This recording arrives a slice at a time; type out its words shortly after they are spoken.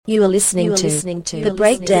You are listening to The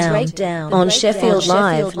Breakdown on Sheffield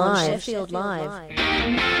Live.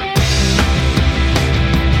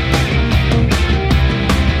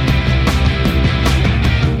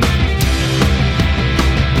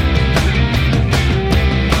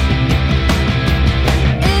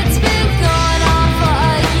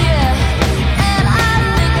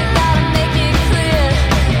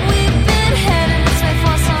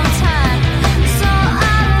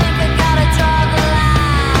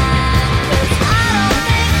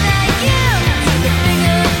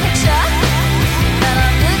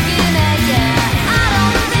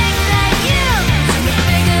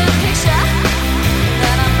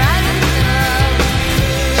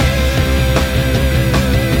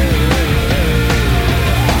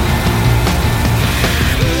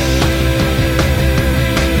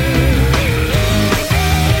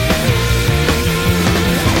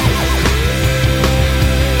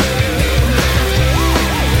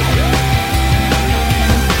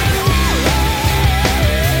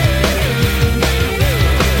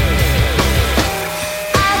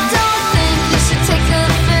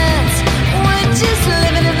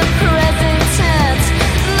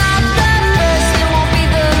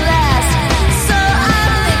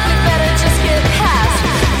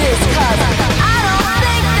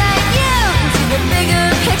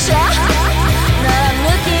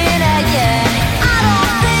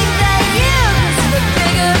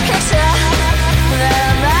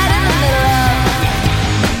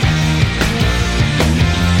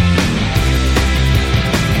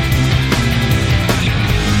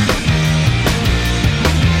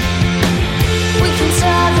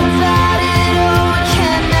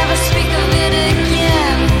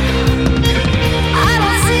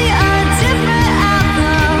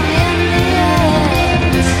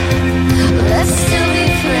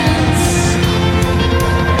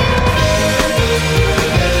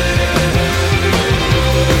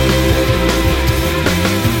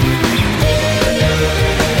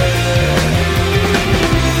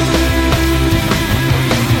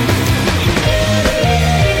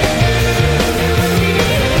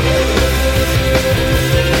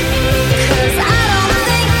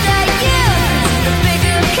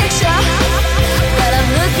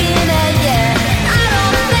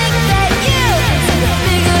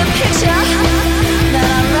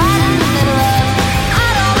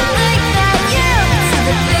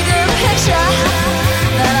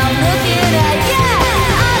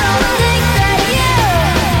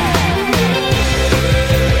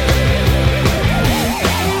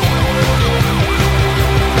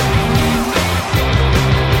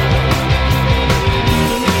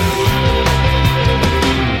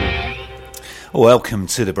 Welcome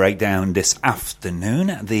to the breakdown this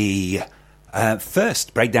afternoon, the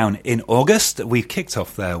first breakdown in August. We've kicked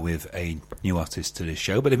off there with a new artist to this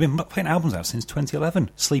show, but they've been putting albums out since 2011.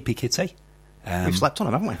 Sleepy Kitty. We've slept on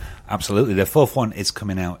them, haven't we? Absolutely. Their fourth one is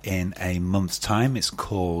coming out in a month's time. It's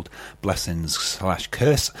called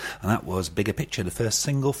Blessings/Curse, and that was Bigger Picture, the first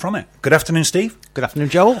single from it. Good afternoon, Steve. Good afternoon,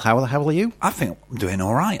 Joel. How are you? I think I'm doing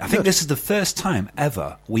all right. I think this is the first time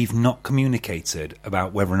ever we've not communicated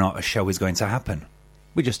about whether or not a show is going to happen.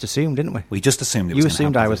 We just assumed, didn't we? We just assumed it was You going to happen.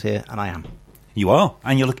 assumed I was here, and I am. You are,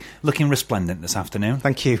 and you're looking resplendent this afternoon.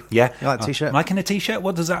 Thank you. Yeah. You like the T-shirt? Liking a T-shirt?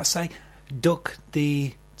 What does that say? Duck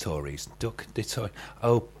the Tories. Duck the Tories.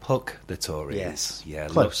 Oh, puck the Tories. Yes. Yeah,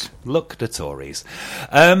 close. Look the Tories.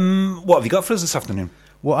 What have you got for us this afternoon?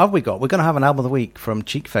 What have we got? We're going to have an album of the week from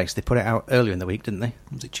Cheekface. They put it out earlier in the week, didn't they?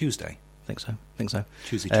 Was it Tuesday? I think so.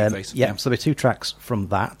 Tuesday, Cheekface. Yeah, so there'll be 2 tracks from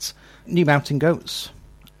that. New Mountain Goats.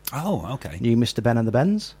 Oh, okay. New Mr. Ben and the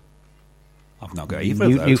Bens. I've not got either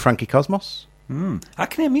of those. New Frankie Cosmos. I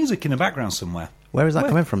can hear music in the background somewhere. Where is that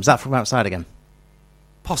coming from? Is that from outside again?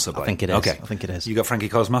 Possibly. I think it is. Okay. I think it is. You got Frankie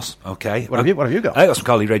Cosmos? Okay. What have you got? I got some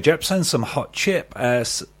Carly Rae Jepsen, some Hot Chip,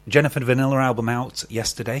 Jennifer Vanilla album out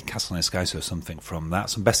yesterday, Castle in the Sky, so something from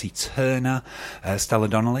that. Some Bessie Turner, Stella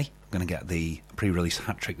Donnelly. I'm going to get the pre-release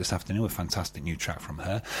hat trick this afternoon, a fantastic new track from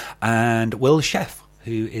her. And Will Sheff,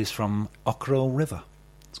 who is from Ockerell River.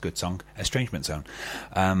 It's a good song. Estrangement Zone.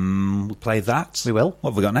 We'll play that. We will.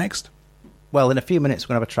 What have we got next? Well, in a few minutes,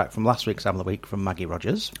 we're going to have a track from last week's album of the week from Maggie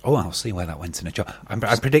Rogers. Oh, I'll see where that went in a job.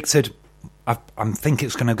 I predicted... I think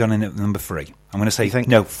it's going to go in at number 3. I'm going to say...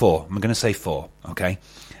 No, 4. I'm going to say 4, okay?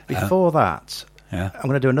 Before that, yeah. I'm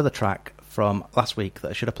going to do another track from last week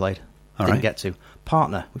that I should have played. Didn't get to.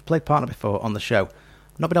 Partner. We've played Partner before on the show.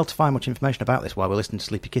 I've not been able to find much information about this while we're listening to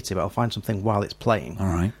Sleepy Kitty, but I'll find something while it's playing. All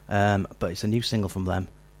right. But it's a new single from them.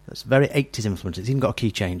 It's very 80s influence. It's even got a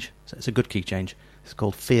key change. So it's a good key change. It's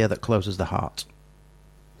called Fear That Closes the Heart.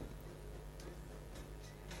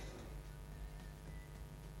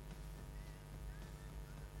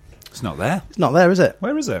 It's not there. It's not there, is it?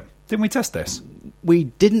 Where is it? Didn't we test this? We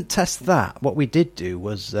didn't test that. What we did do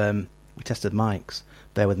was we tested Mike's.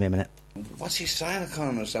 Bear with me a minute. What's he saying? I can't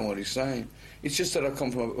understand what he's saying. It's just that I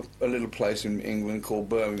come from a little place in England called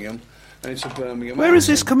Birmingham, and it's a Birmingham... Where is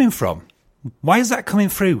this coming from? Why is that coming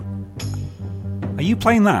through? Are you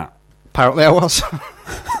playing that? Apparently I was.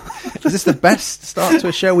 Is this the best start to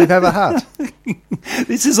a show we've ever had?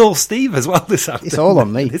 This is all Steve as well this afternoon. It's all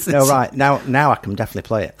on me. No, right. Now I can definitely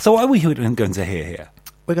play it. So what are we going to hear here?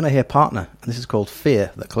 We're going to hear Partner, and this is called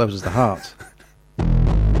Fear That Closes the Heart.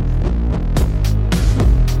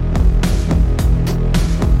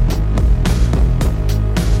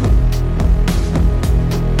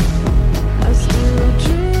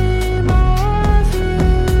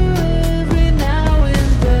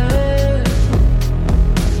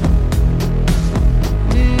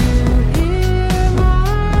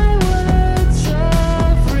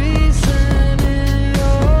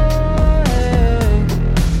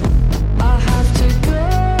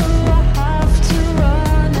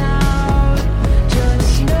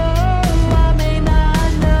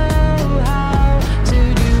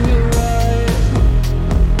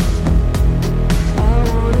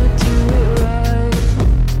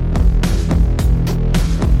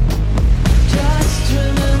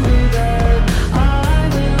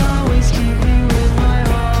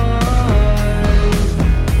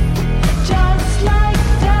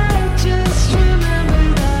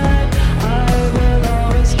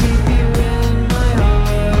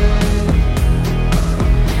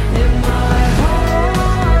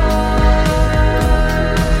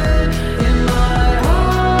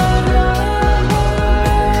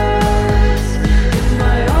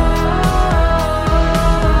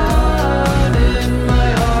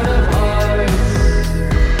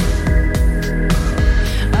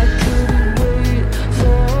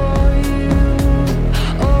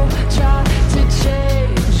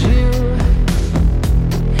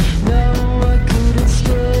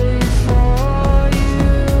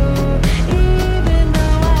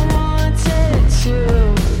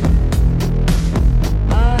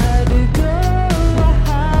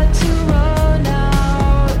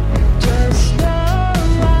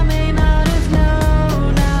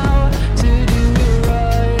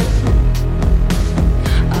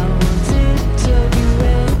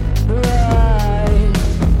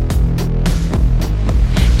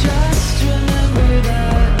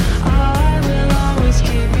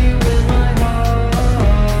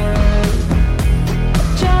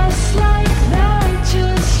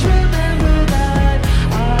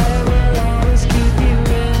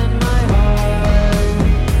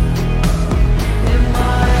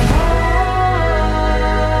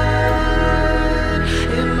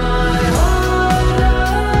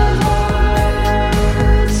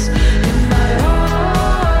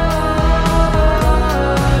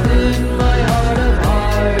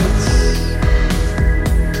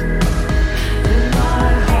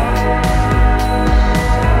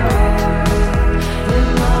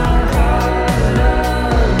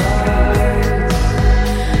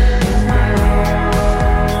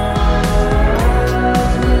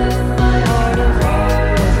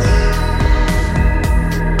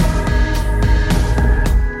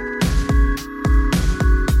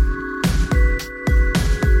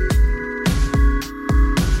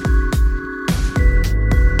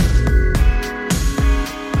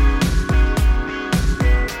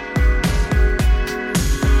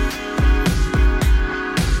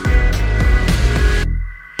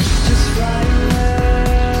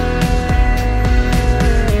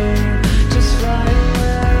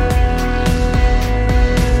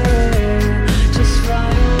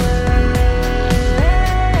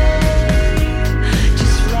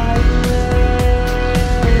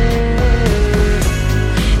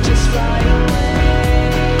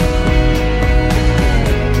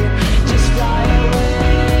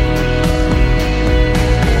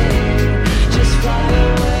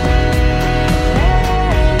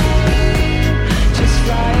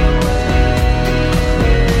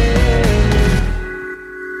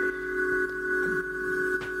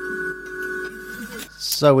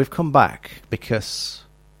 So we've come back because,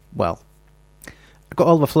 well, I got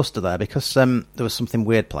all of a fluster there because there was something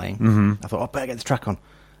weird playing. Mm-hmm. I thought, I better get this track on.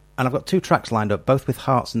 And I've got two tracks lined up, both with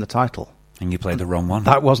hearts in the title. And you played the wrong one.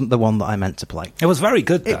 That wasn't the one that I meant to play. It was very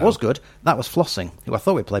good, though. It was good. That was Flossing, who I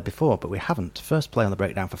thought we played before, but we haven't. First play on the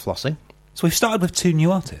breakdown for Flossing. So we've started with two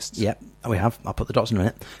new artists. Yep, we have. I'll put the dots in a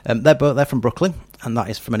minute. They're from Brooklyn, and that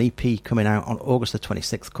is from an EP coming out on August the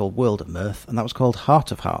 26th called World of Mirth, and that was called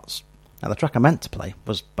Heart of Hearts. Now, the track I meant to play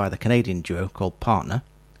was by the Canadian duo called Partner,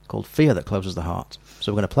 called Fear That Closes the Heart.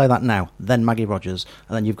 So we're going to play that now, then Maggie Rogers,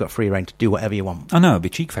 and then you've got free reign to do whatever you want. Oh, no, it'd be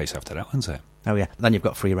Cheekface after that, wouldn't it? Oh, yeah. Then you've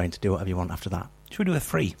got free reign to do whatever you want after that. Should we do a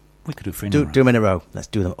three? We could do three in a row. Do them in a row. Let's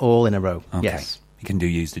do them all in a row. Okay. Yes. You can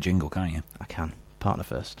use the jingle, can't you? I can. Partner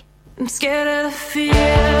first. I'm scared of fear.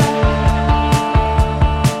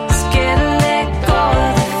 Scared to let go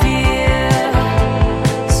of the fear.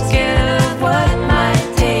 Scared of what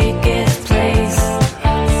might take its place.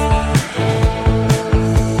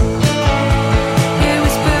 It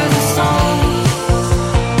whispers a song,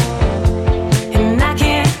 and I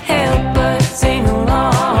can't help but sing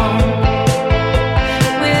along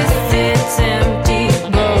with its empty,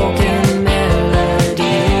 broken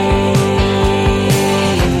melody.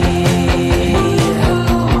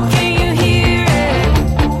 Can you hear it?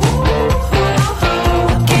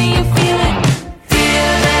 Can you feel it? Fear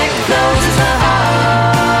that closes the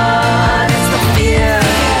heart. It's the fear.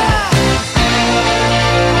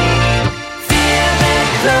 Fear that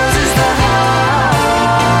closes the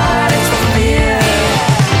heart. It's the fear.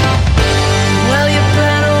 Well, you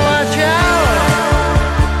better watch out.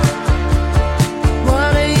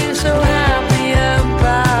 What are you so happy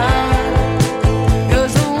about?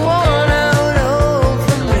 'Cause the worn out old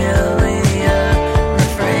familiar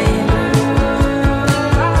refrain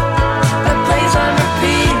that plays on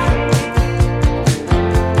repeat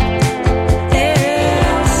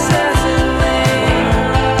incessantly.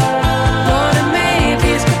 What it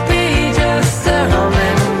maybe could be just a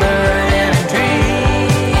remembered in a dream.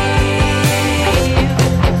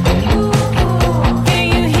 Can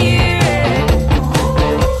you hear it?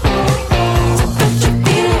 Don't you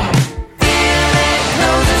feel it? Fear that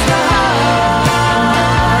closes the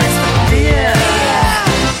heart. It's the fear.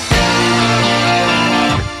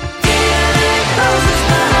 Fear that closes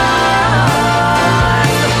the heart. It's the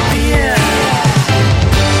fear.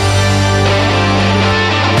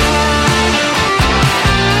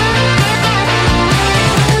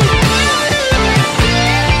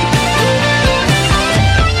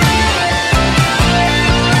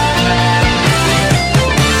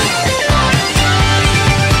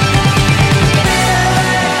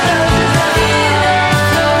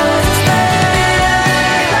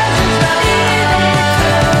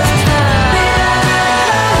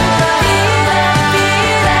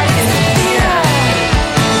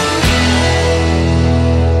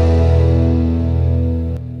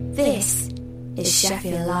 This is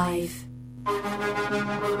Sheffield Live.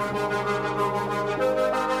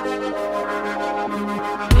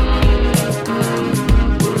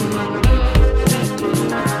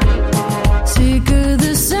 Sick of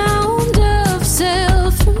the sound of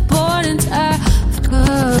self-importance. I've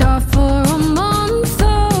cut off for a month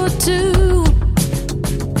or two.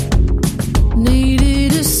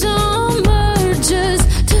 Needed a summer just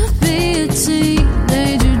to be a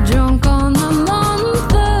teenager, drunk on the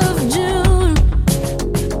month of June.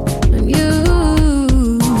 And you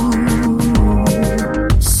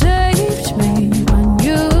saved me when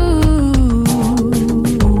you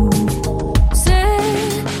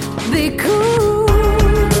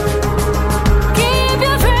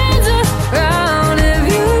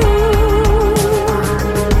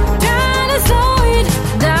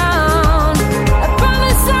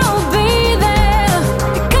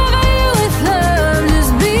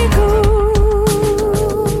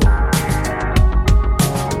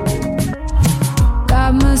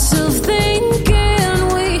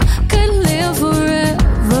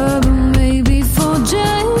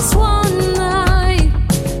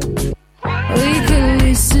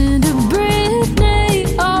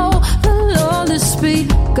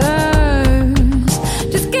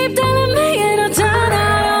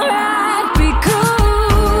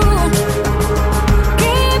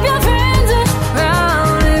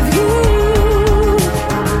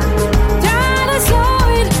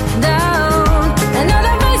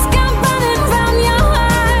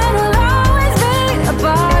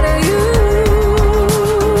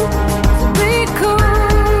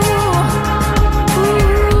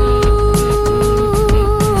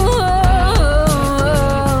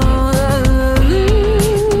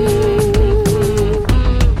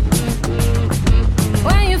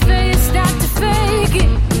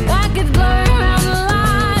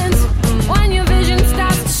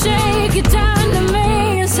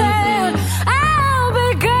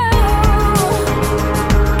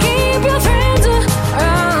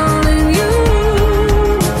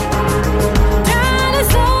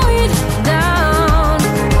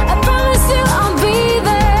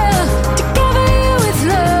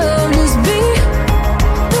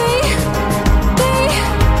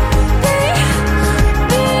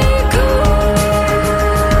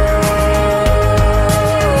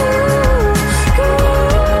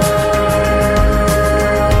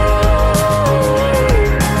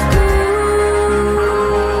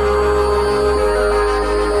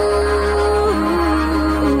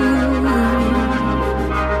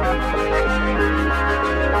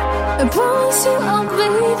I promise you I'll be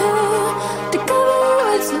there to cover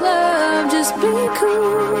what's love. Just be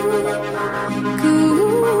cool,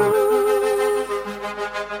 cool.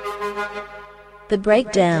 The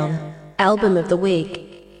Breakdown Album of the Week.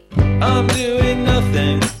 I'm doing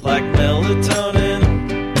nothing like melatonin.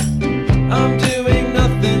 I'm doing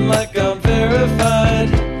nothing like I'm verified.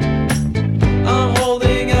 I'm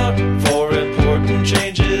holding out for important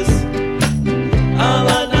changes. I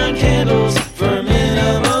light 9 candles for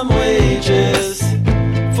minimum wages.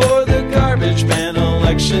 For the garbage man,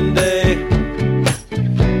 election day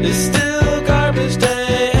is still garbage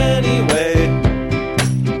day anyway.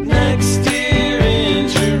 Next year in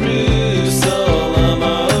Jerusalem,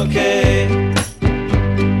 okay.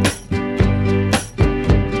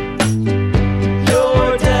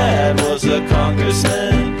 Your dad was a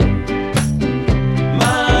congressman.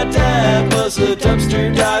 My dad was a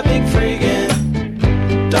dumpster diving freegan.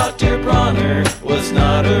 Dr. Bronner was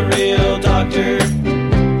not a real doctor.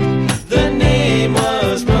 The name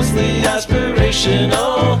was mostly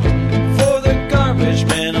aspirational. For the garbage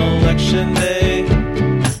man, election day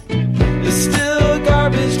is still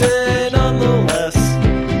garbage day nonetheless.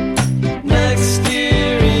 Next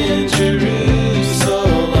year in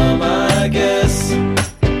Jerusalem, I guess.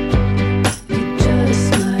 You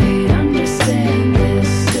just might understand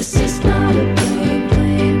this. This is not a big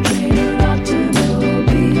plane, train or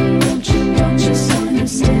automobile. Don't you just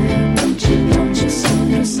understand? Don't you just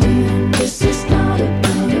understand? This is not a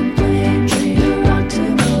big plane, train or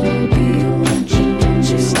automobile. Don't you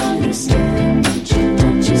just understand? Don't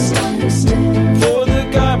you just understand? For the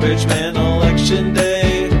garbage man, election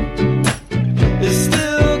day is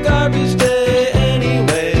still garbage day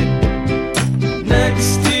anyway.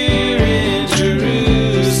 Next year in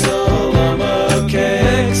Jerusalem, okay.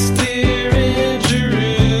 Next year in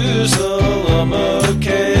Jerusalem,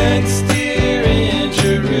 okay. Next year in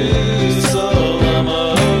Jerusalem,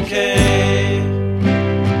 okay.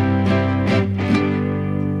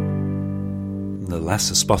 The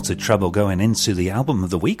lesser spotted treble going into the album of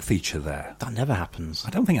the week feature there. That never happens. I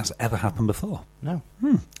don't think that's ever happened before. No.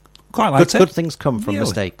 Quite like Good things come from Yeah,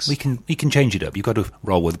 mistakes. We can change it up. You've got to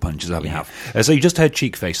roll with the punches, haven't You you? have. So you just heard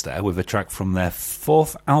Cheekface there with a track from their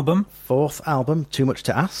 4th album. 4th album, Too Much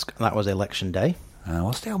to Ask. That was Election Day.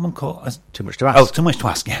 What's the album called? Too Much to Ask. Oh, Too Much to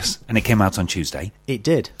Ask, yes. And it came out on Tuesday. It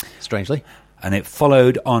did, strangely. And it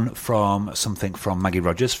followed on from something from Maggie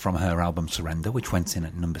Rogers from her album Surrender, which went in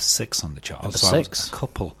at number 6 on the chart. Number so I was 6. a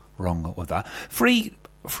couple wrong with that. Three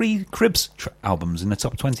Cribs albums in the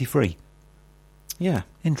top 23. Yeah,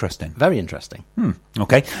 Interesting. very interesting.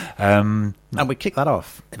 Okay. And we kick that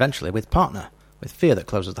off eventually with Partner, with Fear That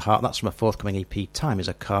Closes the Heart. That's from a forthcoming EP, Time Is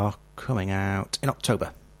a Car, coming out in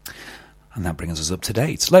October. And that brings us up to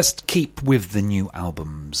date. Let's keep with the new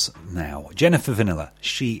albums now. Jennifer Vanilla,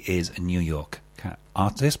 she is a New York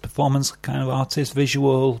artist, performance kind of artist,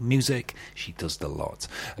 visual, music. She does the lot.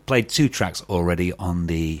 I played 2 tracks already on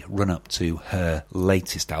the run-up to her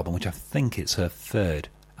latest album, which I think it's her 3rd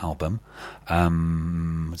album.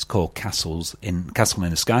 It's called Castle in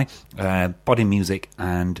the Sky. Body Music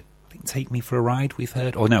and I think Take Me for a Ride we've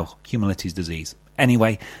heard. Or no, Humility's Disease.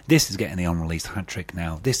 Anyway, this is getting the unreleased hat trick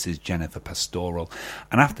now. This is Jennifer Pastoral.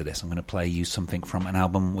 And after this, I'm going to play you something from an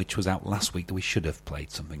album which was out last week that we should have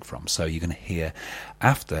played something from. So you're going to hear,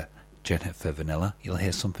 after Jennifer Vanilla, you'll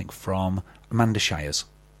hear something from Amanda Shires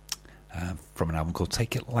from an album called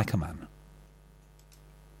Take It Like a Man.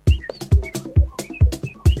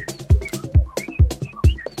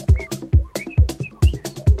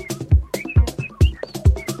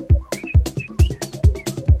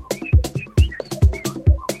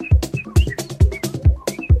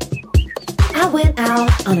 I went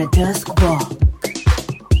out on a dusk walk.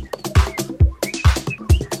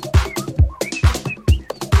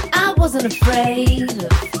 I wasn't afraid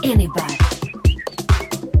of anybody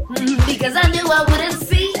because I knew I wouldn't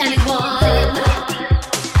see anyone.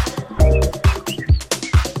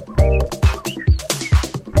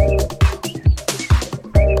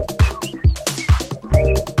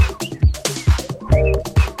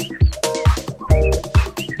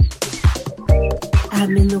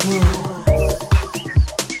 I'm in the woods.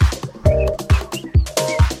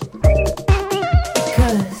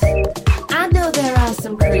 Because I know there are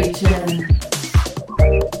some creatures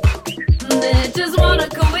that just wanna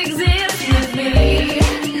coexist with me.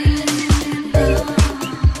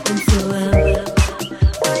 And so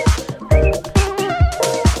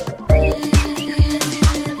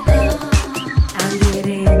I'm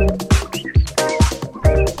getting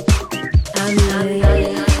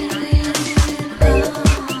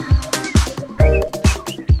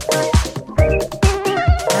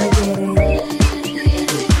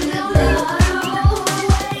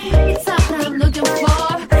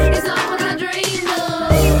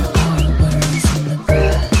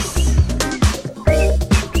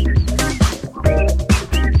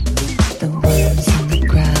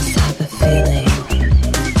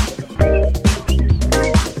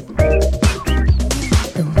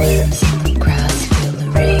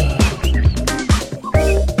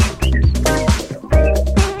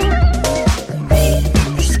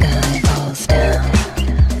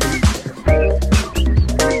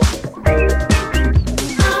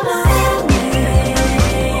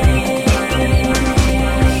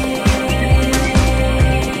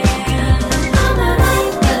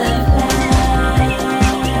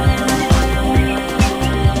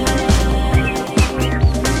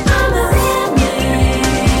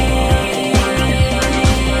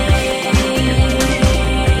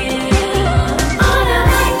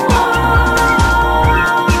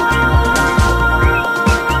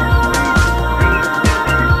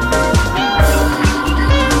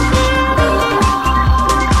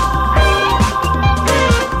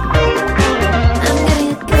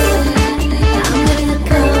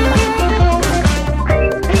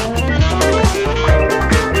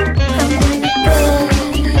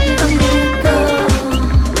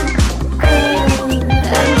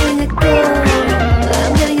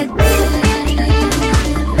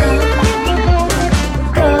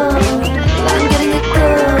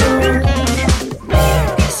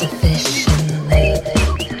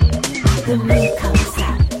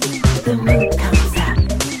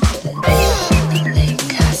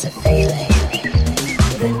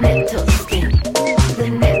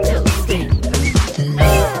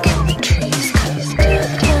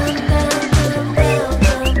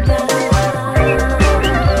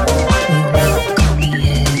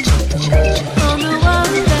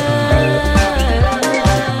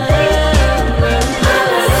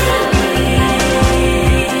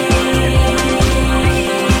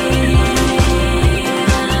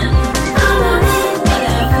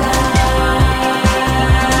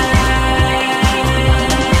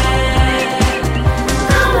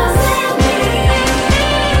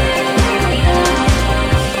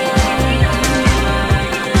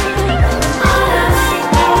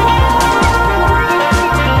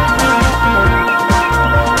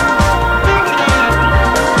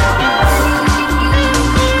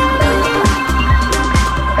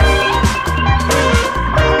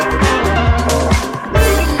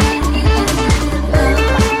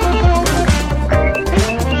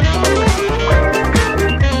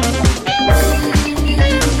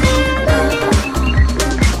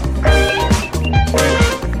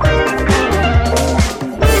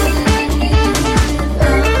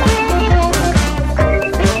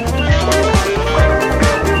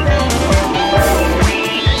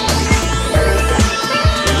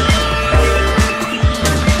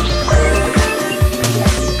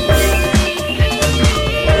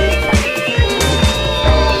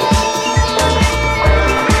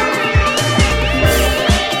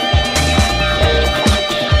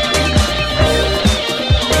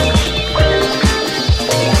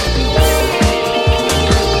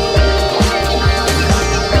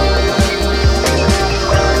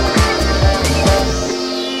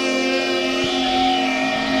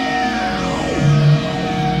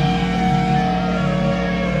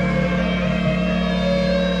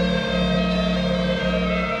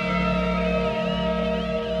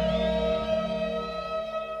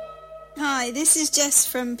Hi, this is Jess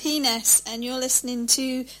from PNES, and you're listening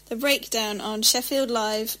to The Breakdown on Sheffield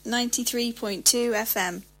Live 93.2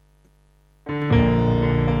 FM.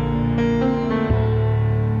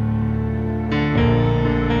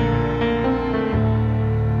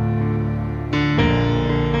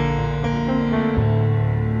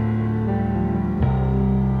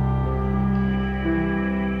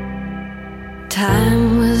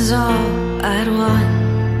 Time was all I'd want.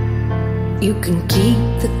 You can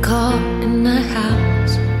keep the car in the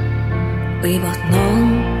house. We both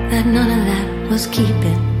know that none of that was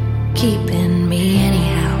keeping me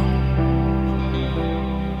anyhow.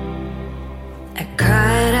 I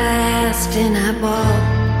cried, I asked, and I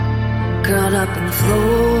bawled, curled up on the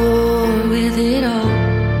floor with it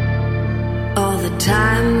all the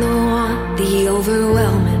time, the want, the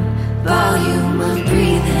overwhelming volume of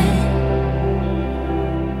breathing.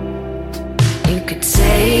 You could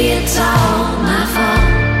say it's all my fault.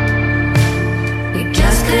 We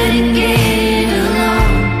just couldn't get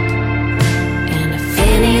along. And if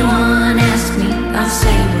anyone asks me, I'll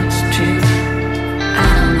say what's true. I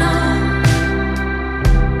don't know.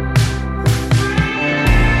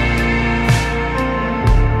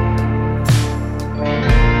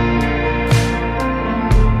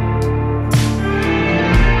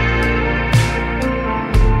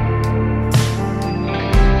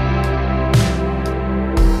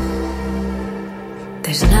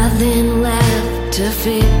 There's nothing left to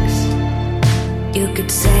fix. You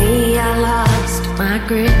could say I lost my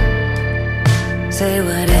grip. Say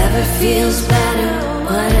whatever feels better,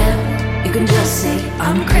 whatever. You can just say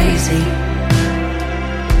I'm crazy.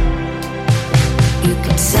 You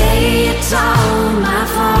could say it's all my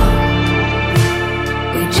fault.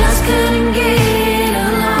 We just couldn't get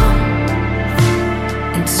along.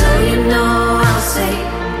 And so you know I'll say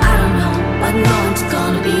I don't know, but no one's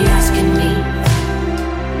gonna be asking me.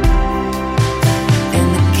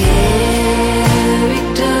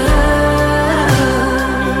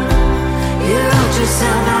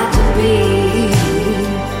 Yourself out to be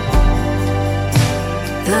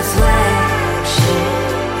the flagship,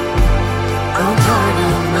 a part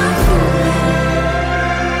of my fooling.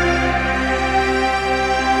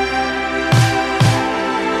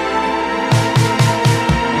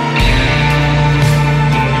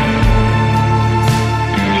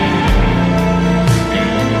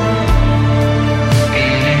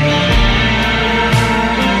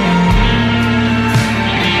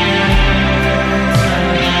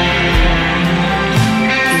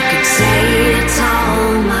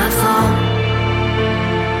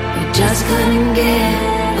 Just couldn't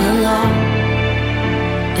get along.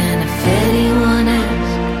 And if anyone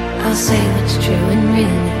asks, I'll say what's true, and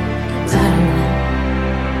really, I don't know.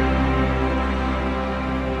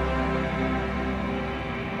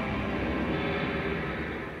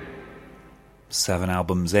 7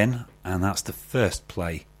 albums in, and that's the first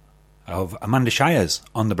play of Amanda Shires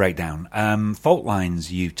on The Breakdown. Fault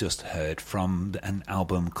Lines you just heard from an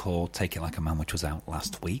album called Take It Like a Man, which was out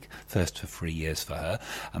last week, first for 3 years for her,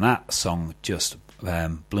 and that song just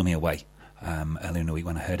blew me away earlier in the week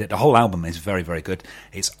when I heard it. The whole album is very, very good.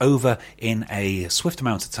 It's over in a swift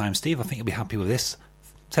amount of time. Steve, I think you'll be happy with this.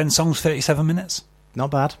 10 songs, 37 minutes.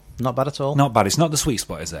 Not bad at all. Not bad. It's not the sweet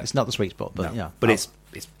spot, is it? It's not the sweet spot, but no. yeah. But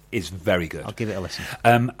it's very good. I'll give it a listen.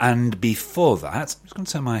 And before that, I'm just going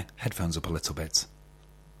to turn my headphones up a little bit.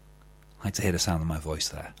 I like to hear the sound of my voice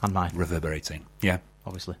there. And mine. Reverberating. Yeah.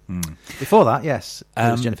 Obviously. Before that, yes,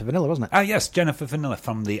 it was Jennifer Vanilla, wasn't it? Oh, yes, Jennifer Vanilla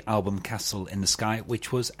from the album Castle in the Sky,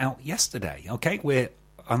 which was out yesterday. Okay, we're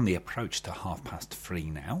on the approach to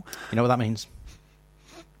 3:30 now. You know what that means?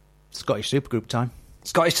 Scottish Supergroup time.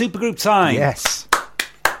 Scottish Supergroup time! Yes.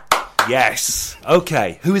 Yes.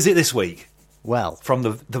 Okay, who is it this week? Well, from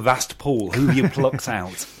the vast pool, who have you plucked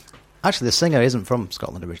out? Actually, the singer isn't from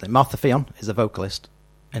Scotland originally. Martha Fionn is a vocalist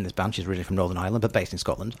in this band. She's originally from Northern Ireland, but based in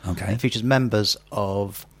Scotland. Okay. It features members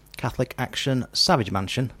of Catholic Action, Savage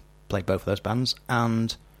Mansion, played both of those bands,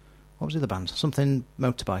 and what was the other band? Something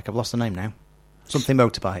Motorbike. I've lost the name now. Something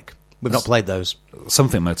Motorbike. We've not played those.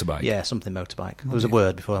 Something Motorbike? Yeah, Something Motorbike. There was a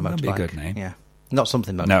word before Motorbike. That'd be a good name. Yeah. Not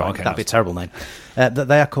Something Motorbike. No, okay. That'd be a terrible name.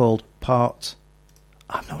 They are called Part...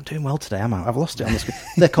 I'm not doing well today, am I? I've lost it on the screen.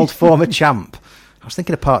 They're called Former Champ. I was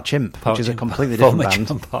thinking of Part Chimp, which is a completely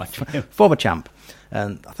different band. Former Champ.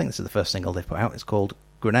 And I think this is the first single they've put out. It's called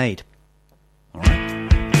Grenade. All right.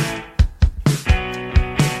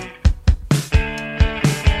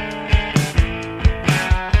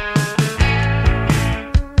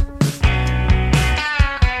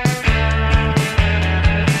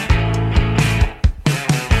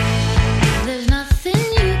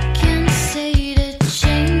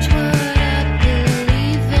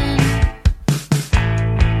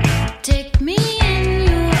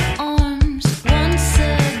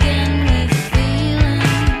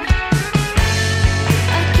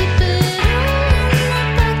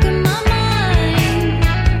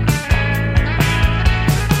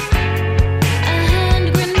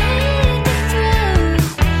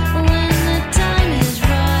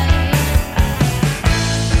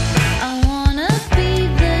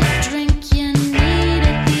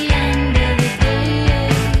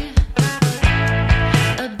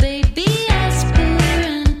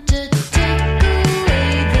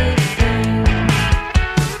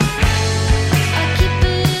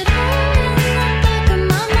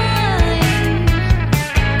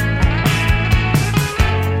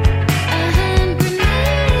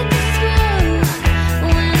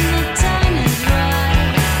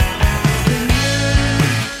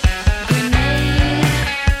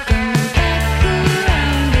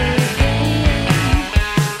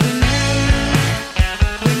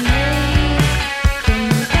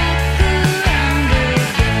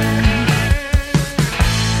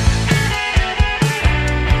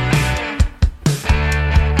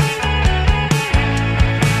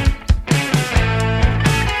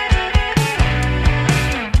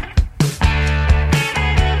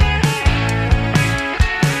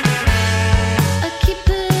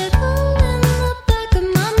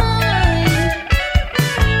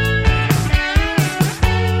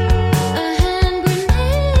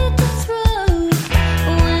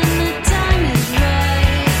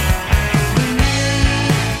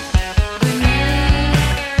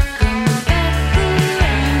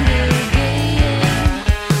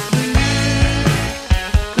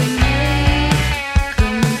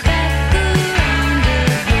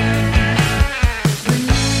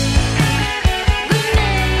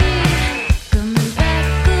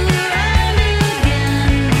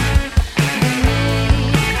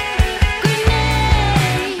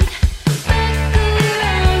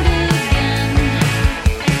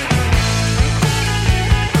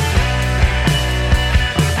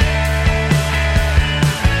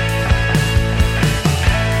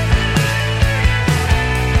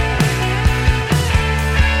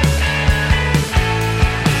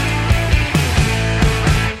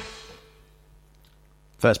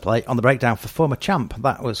 First play on the breakdown for former champ.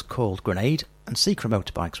 That was called Grenade, and Secret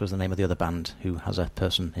Motorbikes was the name of the other band who has a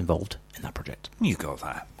person involved in that project. You got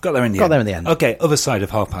there. Got there in the Got end. there in the end. Okay, other side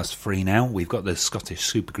of 3:30 now. We've got the Scottish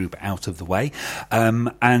supergroup out of the way.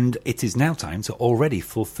 And it is now time to already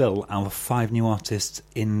fulfil our 5 new artists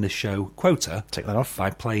in the show quota. Take that off.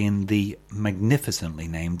 By playing the magnificently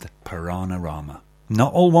named Piranha Rama.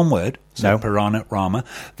 Not all one word. So No. Piranha Rama.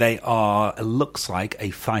 They are, it looks like, a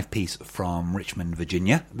 5-piece from Richmond,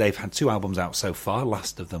 Virginia. They've had 2 albums out so far.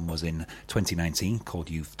 Last of them was in 2019 called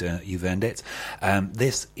You've Earned It.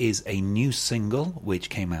 This is a new single which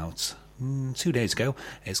came out 2 days ago.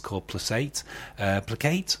 It's called Placate.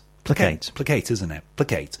 Placate, isn't it?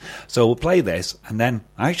 Placate. So we'll play this, and then,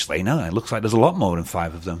 actually, no, it looks like there's a lot more than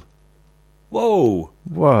 5 of them. Whoa.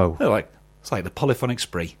 Whoa. It's like the polyphonic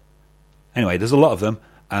spree. Anyway, there's a lot of them,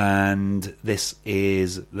 and this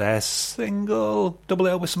is their single. Double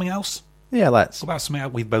it up with something else? Yeah, let's. What about something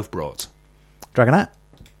else we've both brought? Dragonette?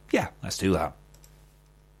 Yeah, let's do that.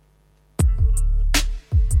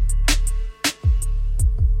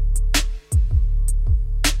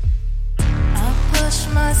 I push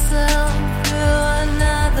myself through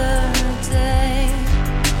another day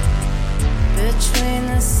between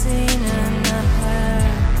the scene and the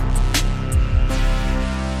hurt.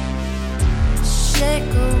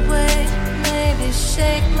 Shake away, maybe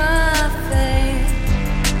shake my faith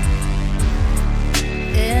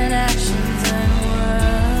in actions and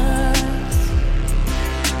words.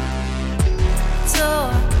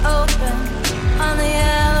 Door open on the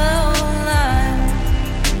yellow line,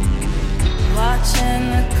 watching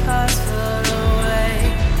the cars float away.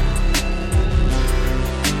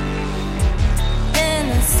 In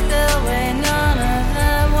the spillway, none of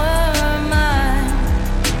them were mine.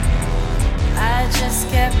 I just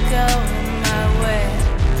kept going my way.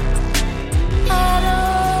 I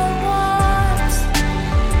don't want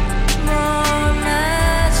more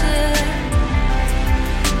magic.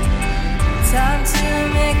 Time to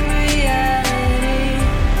make reality.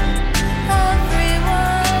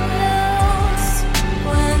 Everyone knows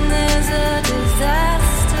when there's a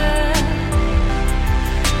disaster.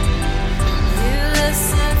 You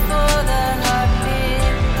listen for the heartbeat,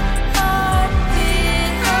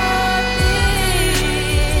 heartbeat, heartbeat.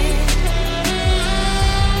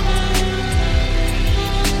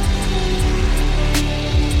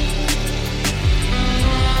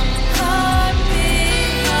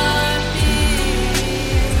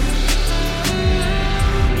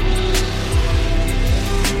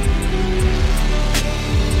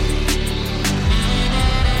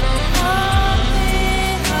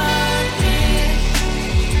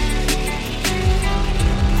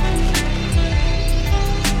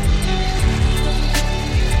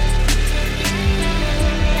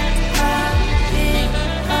 Heartbeat,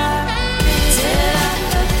 Did I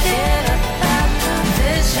forget about the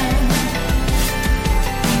vision?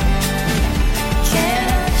 Can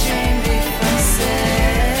a dream be fulfilled?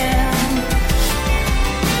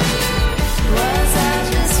 Was I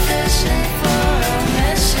just fishing for a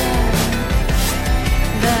mission?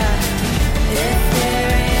 The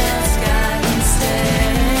ethereal's gotten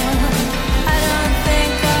stale. I don't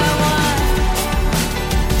think I want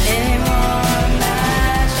any more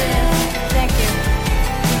magic. Thank you.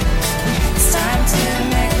 It's time to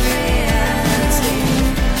make reality.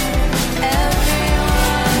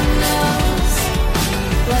 Everyone knows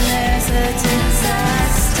when there's a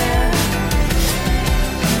disaster.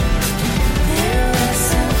 You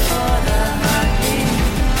listen for the heartbeat.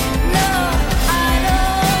 No, I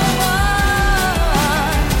don't want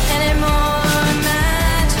any more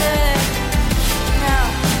magic. Now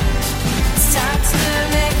it's time to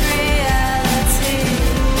make reality.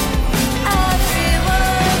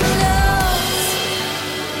 Everyone knows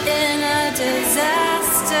in a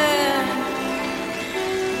disaster.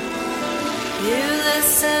 You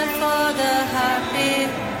listen for the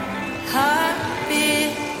heartbeat,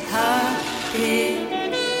 heartbeat, heartbeat.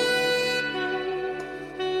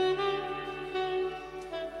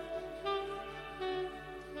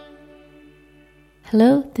 Hello,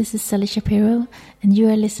 this is Sally Shapiro, and you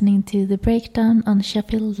are listening to The Breakdown on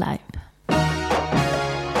Sheffield Live.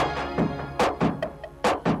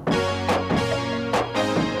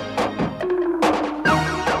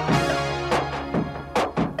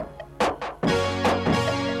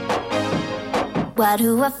 Why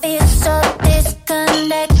do I feel so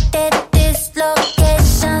disconnected? This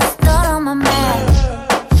location's not on my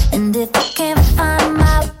map. And if I can't find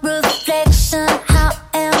my reflection, how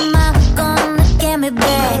am I gonna get me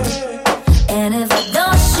back? And if I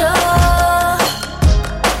don't show,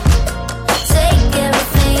 take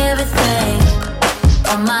everything,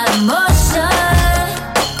 all my emotion.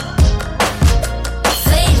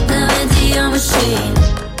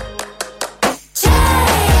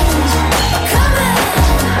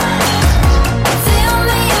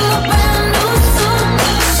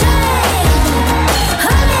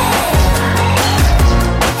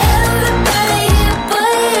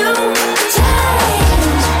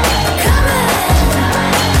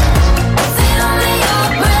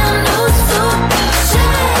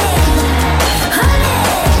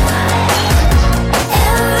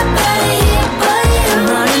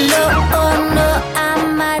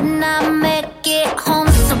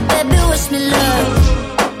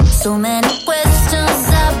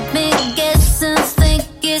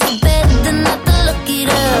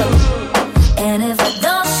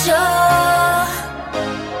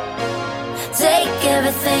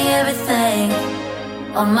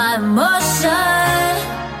 all my emotion.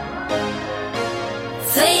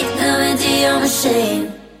 Faith coming to your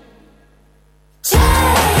machine.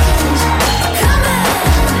 Change coming.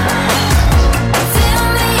 Feel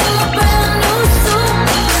me in my brand new suit.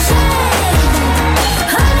 Change,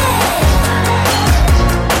 honey.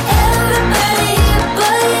 Everybody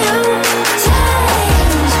but you.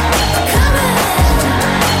 Change coming.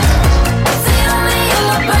 Feel me in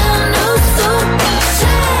my brand new suit.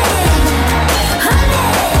 Change, honey.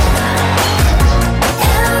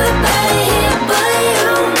 Everybody but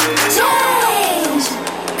you. Change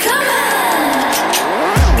coming.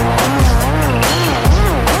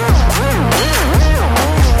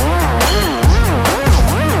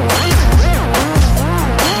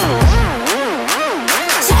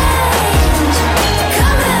 Change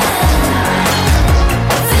coming.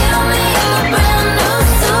 Feel me in my brand new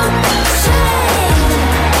suit.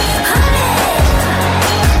 Change, honey.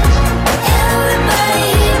 Everybody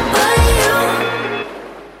but you.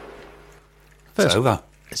 It's over.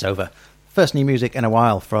 It's over. First new music in a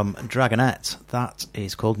while from Dragonette. That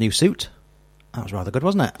is called New Suit. That was rather good,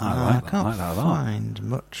 wasn't it? I like can't that a lot. find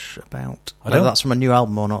much about I whether don't- that's from a new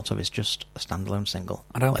album or not, or if it's just a standalone single.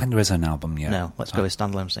 I don't think there is an album yet. No, let's go with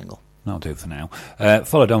standalone single. That'll do for now.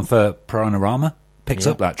 Followed on for Piranarama. Picked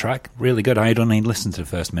Yeah. up that track. Really good. I had only listened to the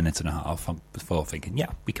first minute and a half before thinking, yeah,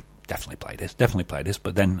 we could definitely play this.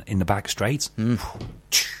 But then in the back straight,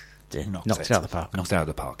 Knocked it out of the park. Knocked it out of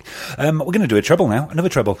the park. We're going to do a treble now. Another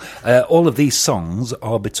treble. All of these songs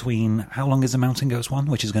are between... How long is the Mountain Goats one,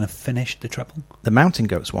 which is going to finish the treble? The Mountain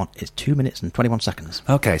Goats one is 2 minutes and 21 seconds.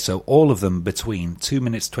 Okay, so all of them between 2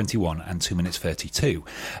 minutes 21 and 2 minutes 32.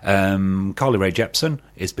 Carly Rae Jepsen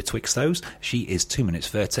is betwixt those. She is 2 minutes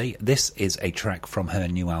 30. This is a track from her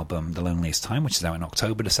new album, The Loneliest Time, which is out in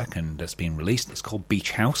October the 2nd. That's been released. It's called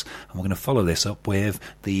Beach House. And we're going to follow this up with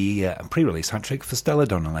the pre-release hat trick for Stella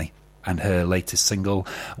Donnelly and her latest single,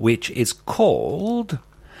 which is called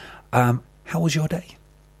How Was Your Day?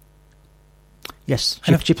 Yes,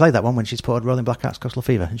 And she played that one when she supported Rolling Black Arts Coastal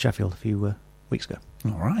Fever in Sheffield a few weeks ago.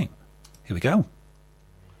 All right. Here we go.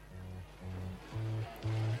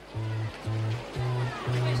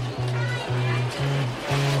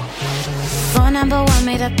 Boy number one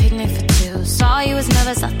made a picnic for two. Saw you was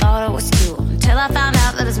nervous, I thought it was cute. Until I found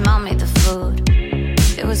out that his mom made the food.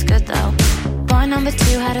 It was good though. Boy number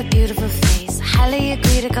two had a beautiful face. I highly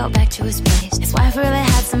agree to go back to his place. His wife really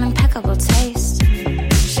had some impeccable taste.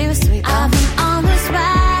 She was sweet though. I've been on this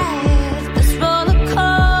ride, this roller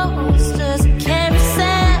coaster's a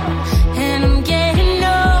carousel, and I'm getting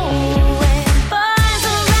nowhere. Boys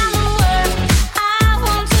around the world, I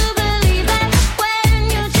want to believe that when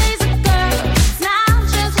you chase a girl, it's not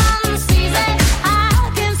just one season. I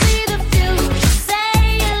can see the future, say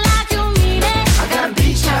it like you mean it. I got a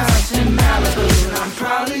beach house in Malibu, and I'm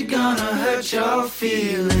probably gonna hurt your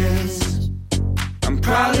feelings. I'm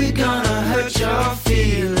probably gonna hurt your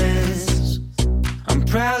feelings. I'm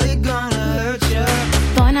probably gonna hurt you.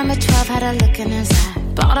 Boy number 12 had a look in his eye.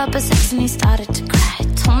 Brought up his ex and he started to cry.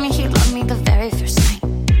 Told me he loved me the very first night. Oh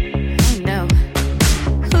no.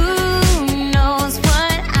 Who knows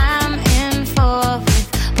what I'm in for with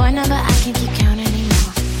boy number I can't keep count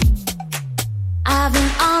anymore. I've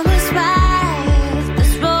been on this ride,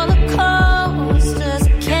 this roller coaster's a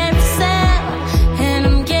carousel, and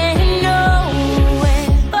I'm getting nowhere.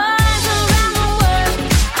 Boys around the world,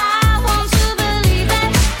 I want to believe that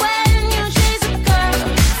when you chase a girl,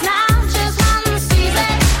 it's not just one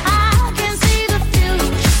season. I can see the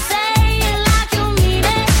future, say it like you mean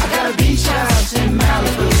it. I got a beach house in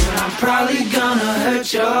Malibu, and I'm probably gonna hurt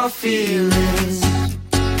your feelings.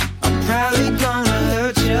 I'm probably gonna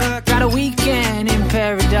hurt you. Got a weekend in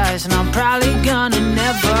paradise, and I'm probably gonna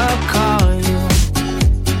never call you.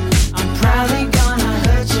 I'm probably gonna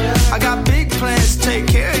hurt you. I got big plans to take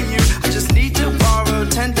care of you. I just need to borrow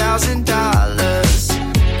 $10,000.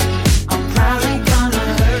 I'm probably gonna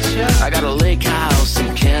hurt you. I got a lake house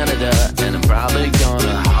in Canada, and I'm probably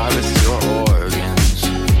gonna harvest your organs.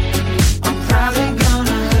 I'm probably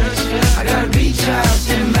gonna hurt you. I got a beach house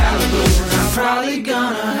in Malibu, and I'm probably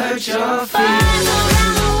gonna hurt your Boys feelings.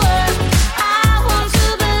 around the world, I want to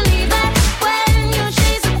believe that when you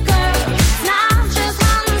chase a girl, it's not just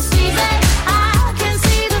one season. I can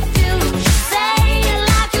see the future, say it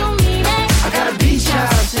like you mean it. I got a beach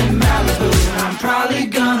house in Malibu, and I'm probably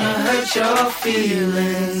gonna hurt your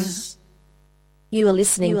feelings. You are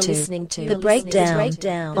listening to The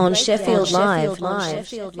Breakdown on Sheffield Live.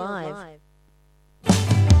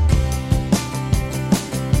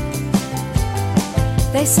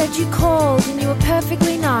 They said you called and you were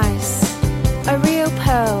perfectly nice, a real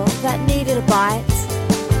pearl that needed a bite.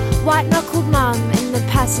 White-knuckled mum in the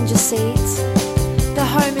passenger seat, the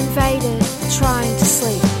home invaded, trying to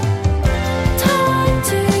sleep. Time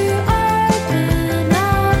to open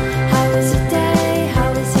up. How was your day? How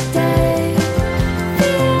was your day?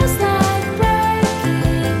 Feels like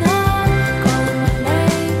breaking up. Calling my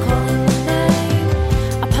name, calling my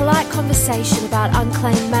name. A polite conversation about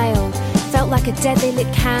unclaimed mail felt like a deadly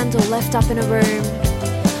lit candle left up in a room.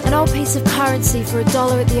 An old piece of currency for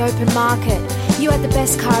 $1 at the open market. You had the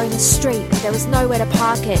best car in the street, but there was nowhere to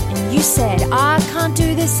park it. And you said, I can't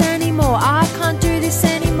do this anymore, I can't do this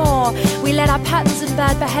anymore. We let our patterns and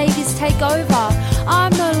bad behaviours take over.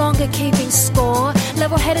 I'm no longer keeping score.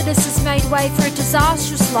 Level-headedness has made way for a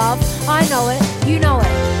disastrous love. I know it, you know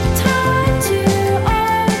it. Time to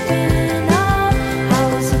open up. How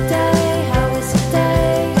was your day? How was your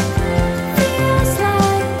day? Feels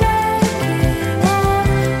like breaking up.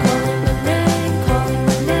 Calling my name, calling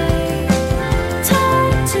my name.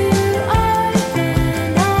 Time to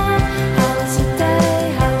open up. How was your day?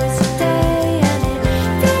 How was your day? And it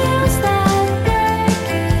feels like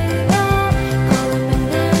breaking up. Calling my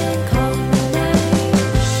name, calling my name.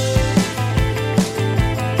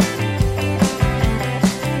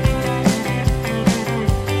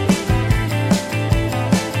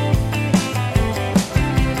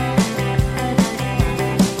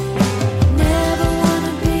 Never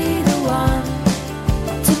wanna be the one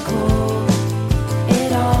to call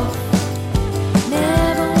it off.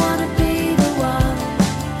 Never wanna be the one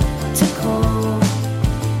to call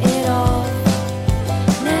it off.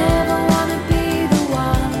 Never wanna be the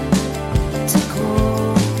one to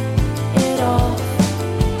call it off.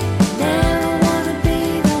 Never wanna be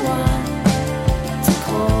the one to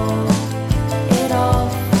call it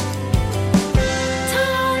off.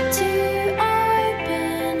 Time to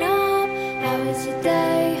open up. How was your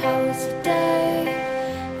day? How was your day?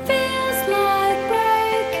 Feels like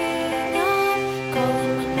breaking up.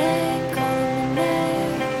 Calling my name, calling my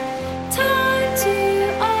name. Time to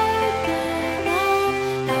open up.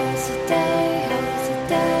 How was your day? How was your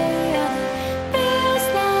day? And it feels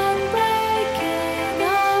like breaking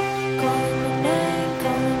up. Calling my name,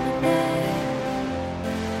 calling my name.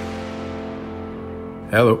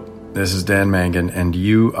 Hello, this is Dan Mangan, and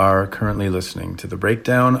you are currently listening to The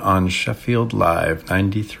Breakdown on Sheffield Live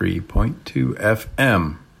 93.2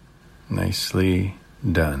 FM. Nicely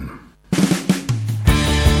done.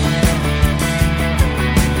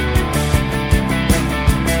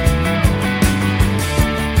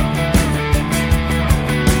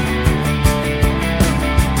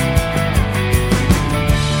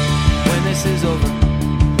 When this is over,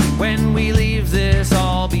 when we leave this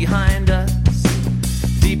all behind us,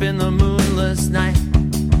 deep in the moonless night,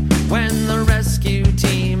 when the rescue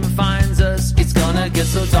team finds us, it's gonna get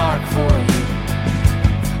so dark for you.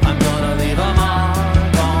 I'm gonna leave a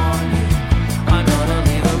mark on you. I'm gonna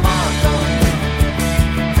leave a mark on you.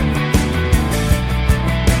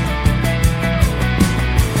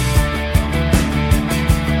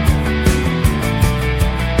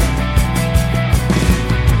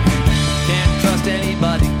 Can't trust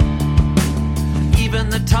anybody, even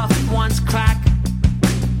the tough ones crack.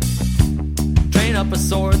 Train up a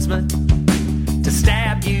swordsman to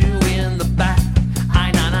stab you in the back.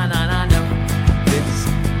 I know this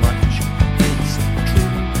much is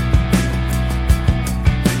true.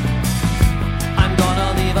 I'm gonna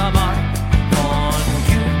leave a mark on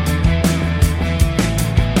you.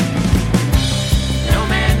 No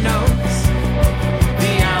man knows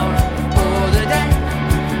the hour or the day,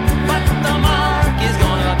 but the mark is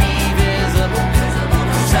gonna be visible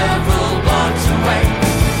several blocks away.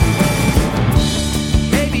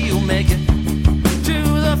 Maybe you'll make it to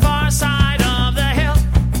the far side of the hill.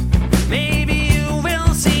 Maybe you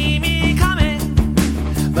will see me coming,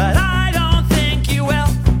 but I don't think you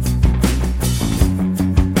will.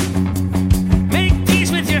 Make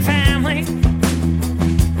peace with your family.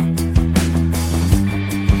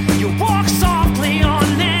 You walk softly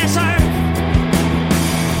on this earth.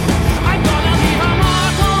 I'm gonna leave a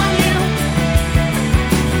mark on you.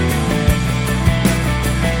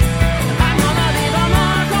 I'm gonna leave a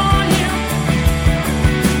mark on you.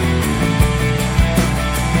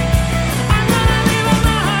 I'm gonna leave a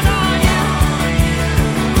mark on you.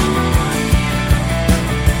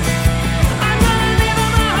 I'm gonna leave a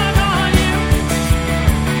mark on you.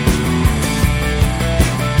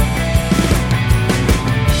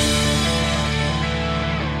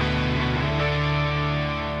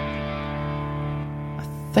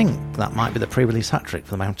 I think that might be the pre-release hat trick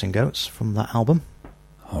for the Mountain Goats from that album.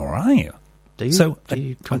 All right. Do you? So, Do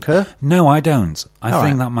you concur? No, I don't. I All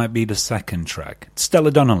think right. that might be the second track.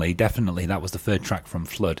 Stella Donnelly, definitely. That was the third track from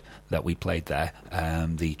Flood that we played there.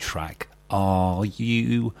 The track How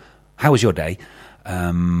Was Your Day?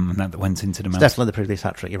 That went into the It's mountain. definitely the pre-release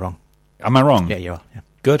hat trick. You're wrong. Am I wrong? Yeah, you are. Yeah.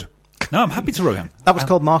 Good. No, I'm happy to roll him. That was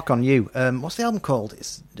called Mark on You. What's the album called?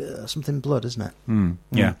 It's something Blood, isn't it?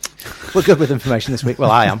 Yeah. We're good with information this week.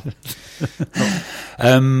 Well, I am.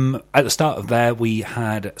 At the start of there, we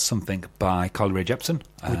had something by Carly Rae Jepsen.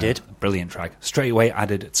 We did. Brilliant track. Straight away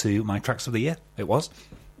added to my tracks of the year. It was.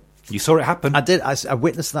 You saw it happen. I did. I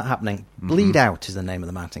witnessed that happening. Bleed Out is the name of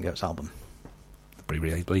the Mountain Goats album.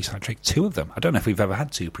 Pre-release hat trick, 2 of them. I don't know if we've ever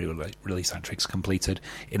had 2 pre-release hat tricks completed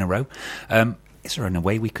in a row. Is there a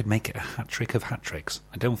way we could make it a hat trick of hat tricks?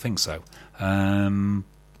 I don't think so. No.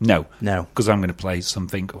 No. Because I'm going to play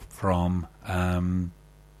something from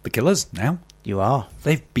The Killers now. You are.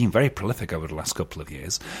 They've been very prolific over the last couple of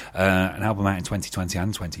years. An album out in 2020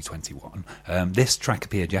 and 2021. This track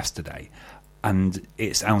appeared yesterday, and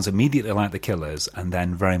it sounds immediately like The Killers and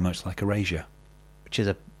then very much like Erasure. Which is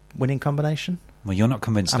a winning combination? Well, you're not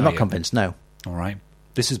convinced, I'm are not you? convinced, no. All right.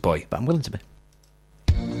 This is Boy. But I'm willing to be.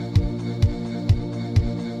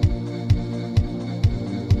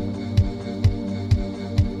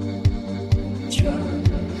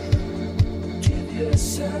 Give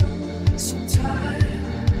yourself some time.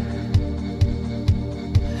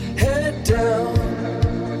 Head down.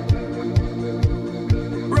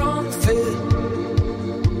 Wrong fit.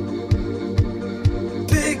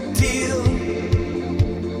 Big deal.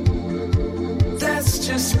 That's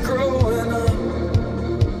just growing up.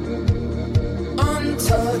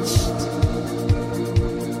 Untouched.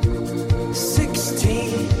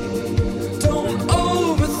 16. Don't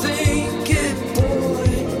overthink it, boy.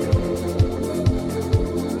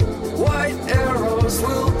 White arrows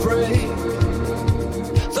will break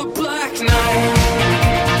the black night.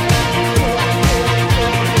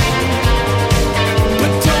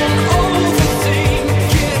 But don't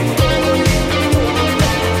overthink it, boy.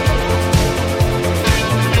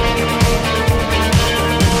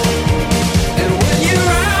 And when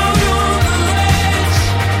you're out on the ledge,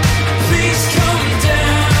 please come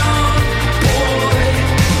down, boy.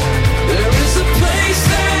 There is a place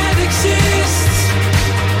that exists.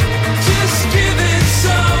 Just give it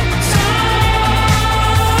some time.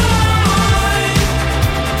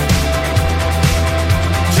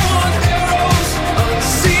 Drawn arrows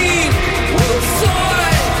unseen will fly.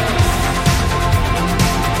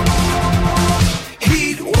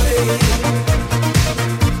 Heat wave,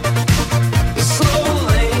 the slow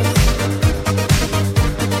lane,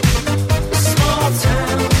 the small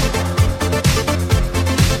town.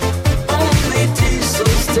 Only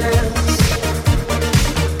diesels dance.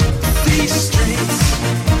 These streets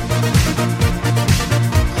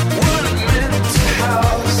weren't meant to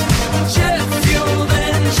house jet-fueled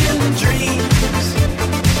engine dreams.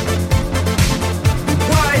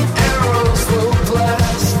 White arrows will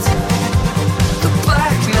blast the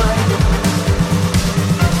black night.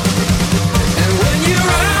 And when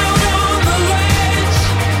you're out on the ledge,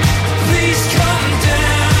 please come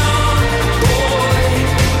down, boy.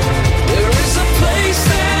 There is a place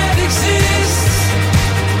that exists.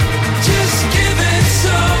 Just give it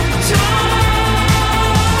some time.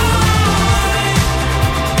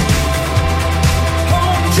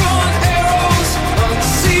 Home-drawn arrows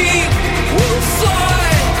unseen will fly.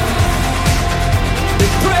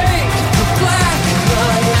 They break the black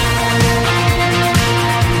night.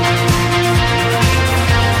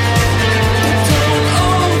 But don't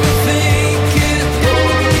overthink it,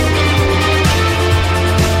 boy.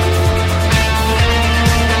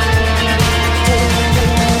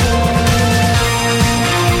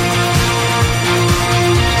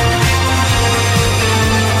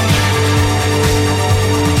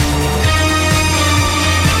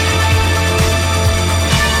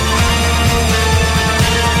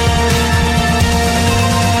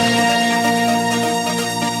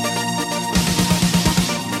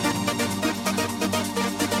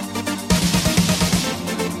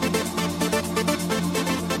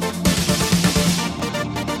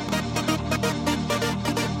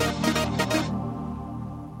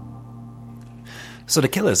 So The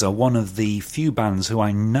Killers are one of the few bands who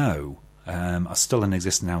I know are still in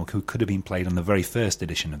existence now who could have been played on the very first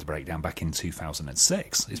edition of The Breakdown back in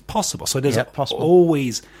 2006. It's possible. So there's Yeah, possible.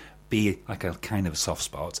 always be like a kind of a soft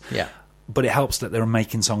spot. Yeah. But it helps that they're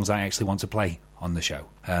making songs I actually want to play on the show.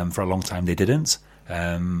 For a long time they didn't.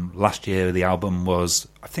 Last year the album was,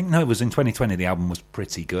 it was in 2020, the album was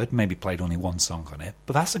pretty good. Maybe played only one song on it,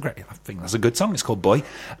 but I think that's a good song. It's called Boy.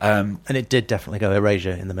 And it did definitely go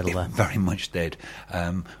Erasure in the middle there. Very much did.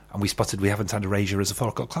 And we spotted we haven't had Erasure as a 4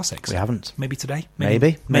 o'clock classics. We haven't. Maybe today?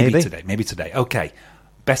 Maybe today. Okay.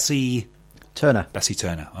 Bessie Turner.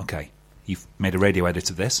 Okay. You've made a radio edit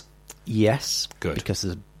of this? Yes. Good. Because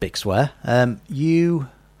there's a big swear. You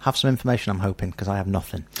have some information, I'm hoping, because I have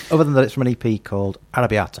nothing. Other than that it's from an EP called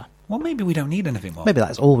Arrabbiata. Well, maybe we don't need anything more. Maybe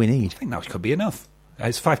that's all we need. I think that could be enough.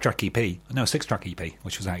 It's a 5-track EP. No, 6-track EP,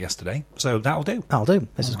 which was out yesterday. So that'll do. That'll do.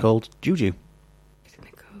 This is called Juju. Is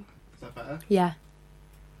that better? Yeah.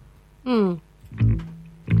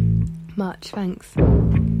 Much, thanks.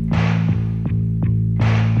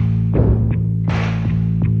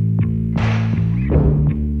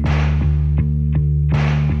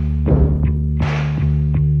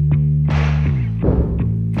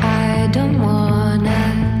 I don't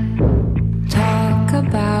wanna talk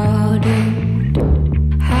about it.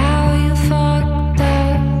 How you fucked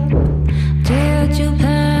up. Did you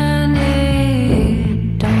plan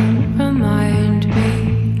it? Don't remind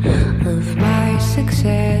me of my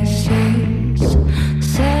successes.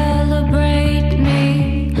 Celebrate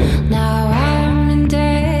me. Now I'm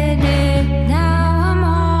indebted. Now I'm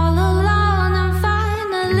all alone and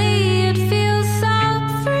finally it feels so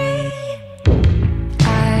free.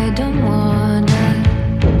 I don't wanna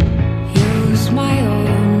use my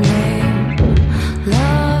own name.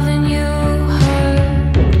 Loving you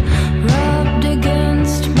hurt, rubbed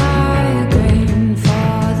against my grain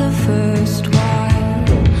for the first while.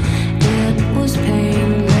 It was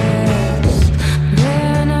painless.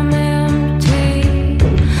 Then I'm empty.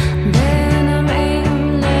 Then I'm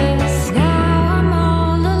aimless. Now I'm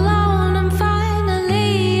all alone and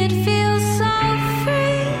finally it feels so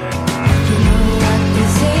free. You know what they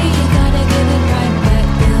say, you gotta give it right back.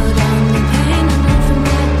 Build on the pain and learn from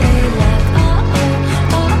what they lack.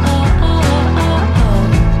 Don't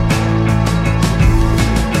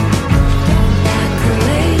back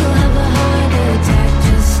away, you'll have a heart attack.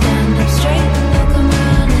 Just stand up straight and they'll come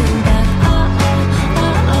running back.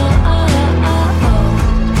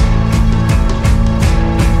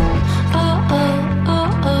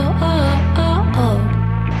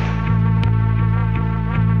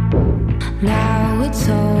 Now it's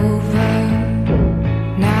over.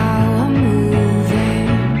 Now I'm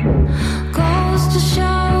moving. Goes to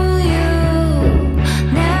show you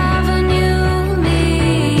never knew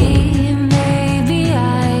me. Maybe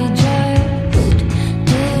I just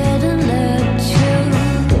didn't let you.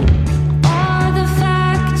 Or the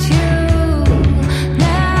fact you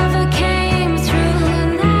never came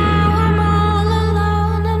through. Now I'm all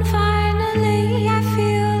alone and finally I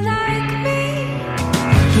feel like me.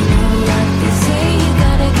 You know what they say, you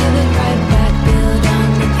gotta give it right back. Build on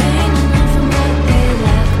the pain and learn from what they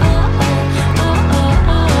lack.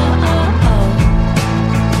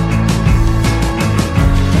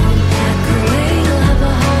 Don't back away, you'll have a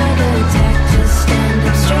heart attack. Just stand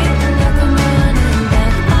up straight and they'll come running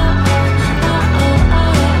back.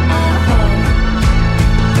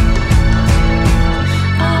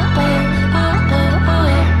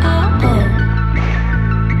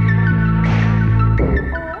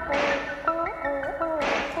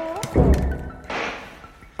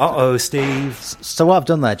 Uh-oh, Steve. So what I've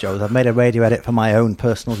done there, Joe, is I've made a radio edit for my own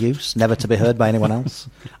personal use, never to be heard by anyone else.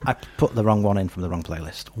 I put the wrong one in from the wrong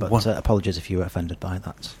playlist, but apologies if you were offended by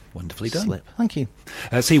that. Wonderfully done. Slip. Thank you.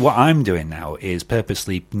 See, what I'm doing now is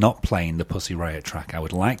purposely not playing the Pussy Riot track I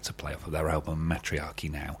would like to play off of their album Matriarchy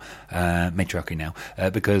now,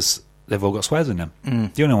 because they've all got swears in them.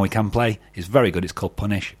 The only one we can play is very good. It's called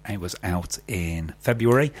Punish. It was out in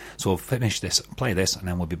February. So we'll finish this, play this, and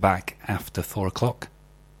then we'll be back after 4 o'clock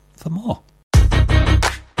for more.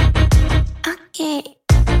 Okay.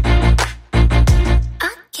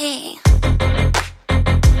 Okay.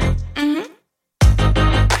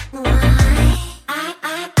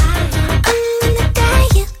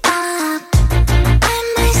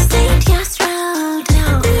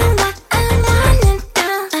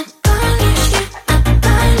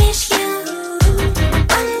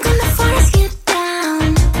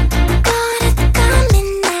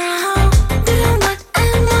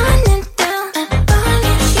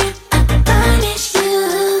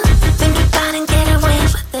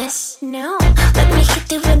 No, let me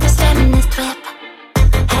hit you with the sadness whip.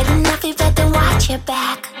 Had enough, you better watch your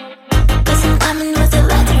back. Cause I'm coming with a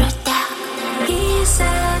leather attack. He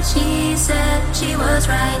said, she was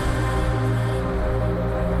right.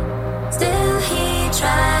 Still he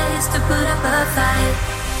tries to put up a fight.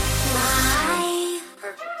 Why?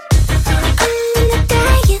 I'm gonna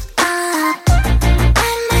tie you up.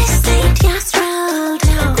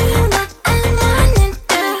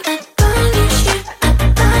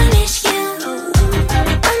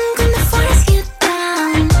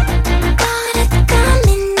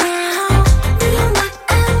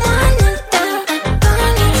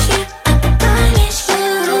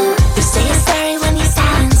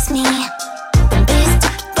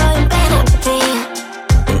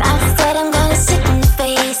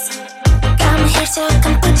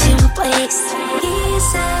 waste. He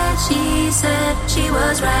said, she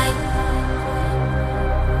was right.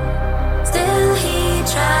 Still he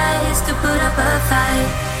tries to put up a fight.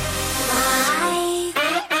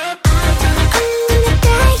 I'm gonna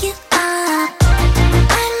tie you up.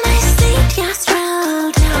 I might slit your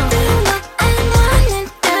throat. Do what I wanna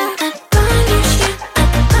do. I punish you, I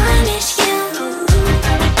punish you.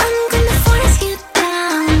 I'm gonna force you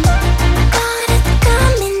down. Got it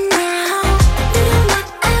coming now. Do what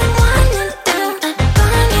I wanna do. I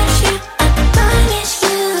punish you, I punish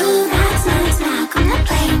you. That's nice now, I'm not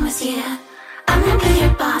playing with you. I'm gonna be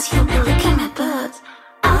your boss, you'll be licking my boots.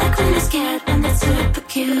 I like when you're scared and that's super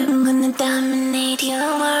cute. I'm gonna dominate your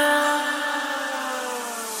world.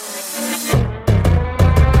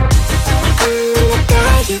 I'm gonna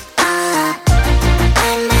tie you up. I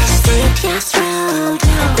might slit your throat.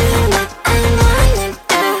 Do what I wanna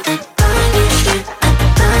do. I punish you, I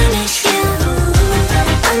punish you.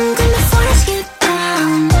 I'm gonna force you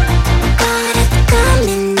down. Got it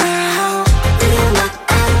coming now. Do what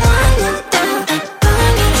I wanna do. I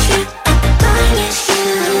punish you, I punish you.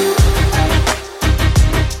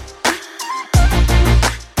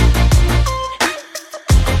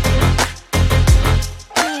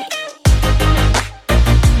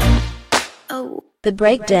 The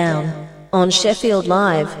Breakdown on Sheffield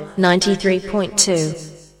Live 93.2.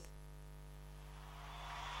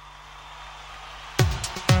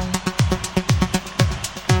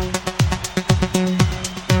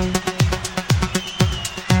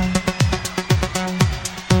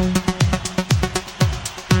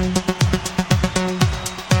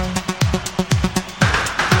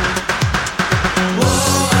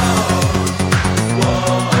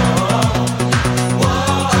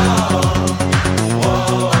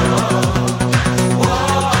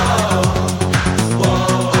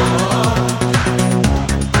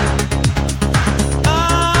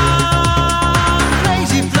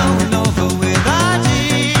 Crazy flowing over with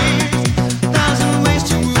ideas. Thousand ways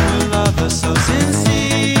to rule a lover so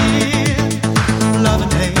sincere. Love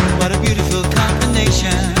and hate, what a beautiful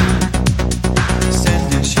combination.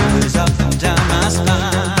 Sending shivers up and down my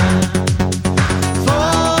spine.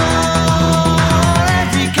 For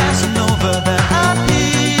every Casanova that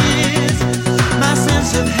appears, my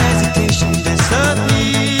sense of hesitation disappears.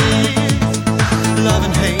 Love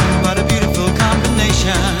and hate, what a beautiful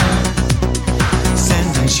combination.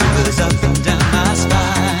 Sending shivers up and down my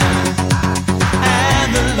spine.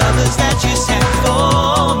 And the lovers that you sent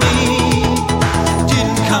for me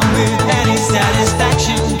didn't come with any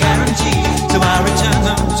satisfaction guarantee. So I returned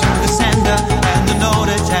them to the sender, and the note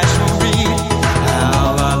attached will read: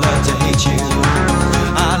 how I love to hate you.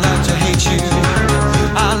 I love to hate you.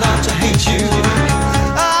 I love to hate you.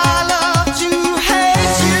 I love to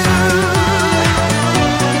hate you.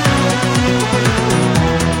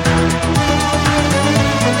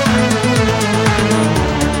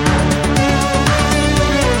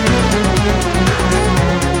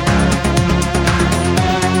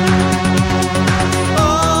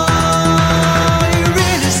 Oh, you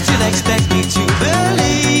really still expect me to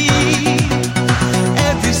believe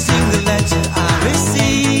every single letter I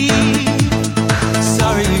receive?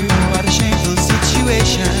 Sorry, you, what a shameful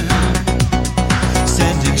situation.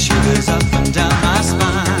 Sending shivers up and down my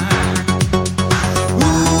spine.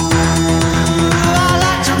 Ooh, I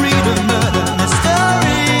like to read a murder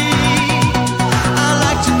mystery. I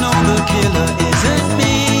like to know the killer isn't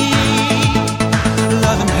me.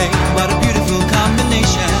 Love and hate, what a beautiful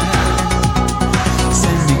combination.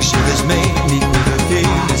 Sending shivers made me with a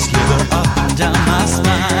feeling sliver up and down my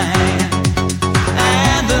spine.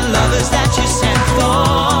 And the lovers that you sent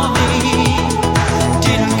for me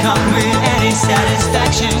didn't come with any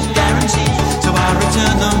satisfaction guarantee. So I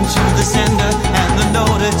returned them to the sender, and the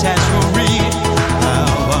note attached will read: how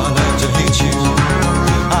I love to hate you.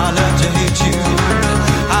 I love to hate you.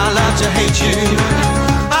 I love to hate you.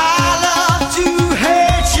 I love to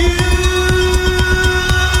hate you.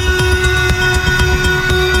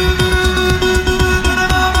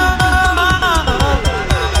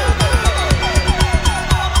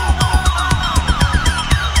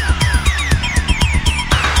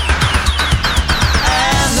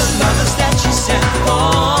 And the lovers that you sent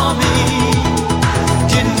for me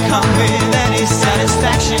didn't come with any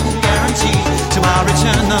satisfaction guarantee. So I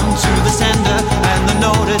returned them to the sender, and the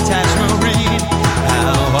note attached will read: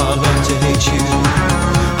 how I love to hate you.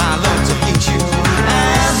 I love to hate you.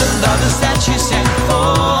 And the lovers that you sent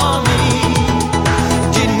for me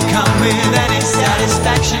didn't come with any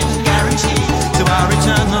satisfaction guarantee. So I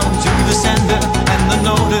returned them to the sender, and the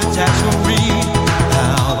note attached will read: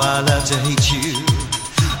 how I love to hate you.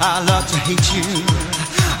 I love to hate you.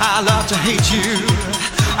 I love to hate you.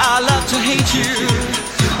 I love to hate you.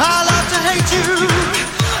 I love to hate you.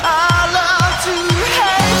 I love to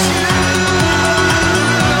hate you.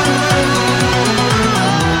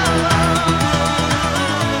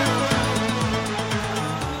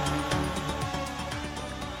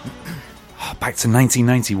 Back to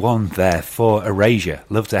 1991 there for Erasure,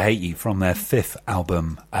 Love to Hate You, from their fifth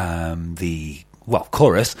album,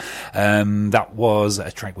 Chorus. That was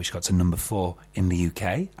a track which got to number 4 in the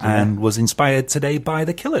UK and was inspired today by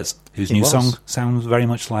The Killers, whose new song sounds very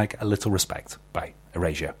much like A Little Respect by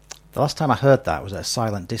Erasure. The last time I heard that was at a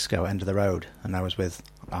silent disco at End of the Road, and I was with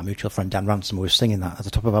our mutual friend Dan Ransom. We were singing that at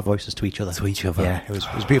the top of our voices to each other. To each other. Yeah, it was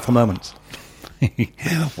beautiful moments.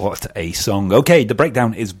 What a song. Okay, the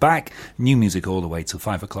breakdown is back. New music all the way till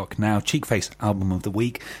 5 o'clock now. Cheekface album of the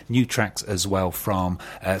week. New tracks as well from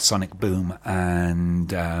Sonic Boom and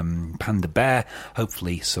Panda Bear.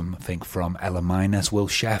 Hopefully something from Ella Minus, Will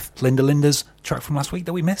Sheff, Linda Linda's track from last week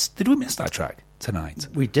that we missed. Did we miss that track tonight?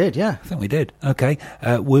 We did, yeah. I think we did. Okay.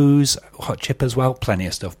 Woo's Hot Chip as well. Plenty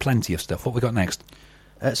of stuff. What we got next?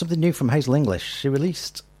 Something new from Hazel English. She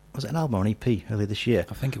released... Was it an album or an EP earlier this year?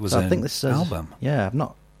 I think it was an album. Yeah, I've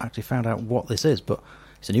not actually found out what this is, but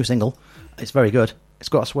it's a new single. It's very good. It's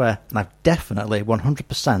got to swear, and I've definitely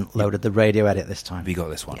 100% loaded the radio edit this time. Have you got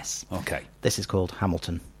this one? Yes. Okay. This is called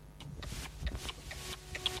Hamilton.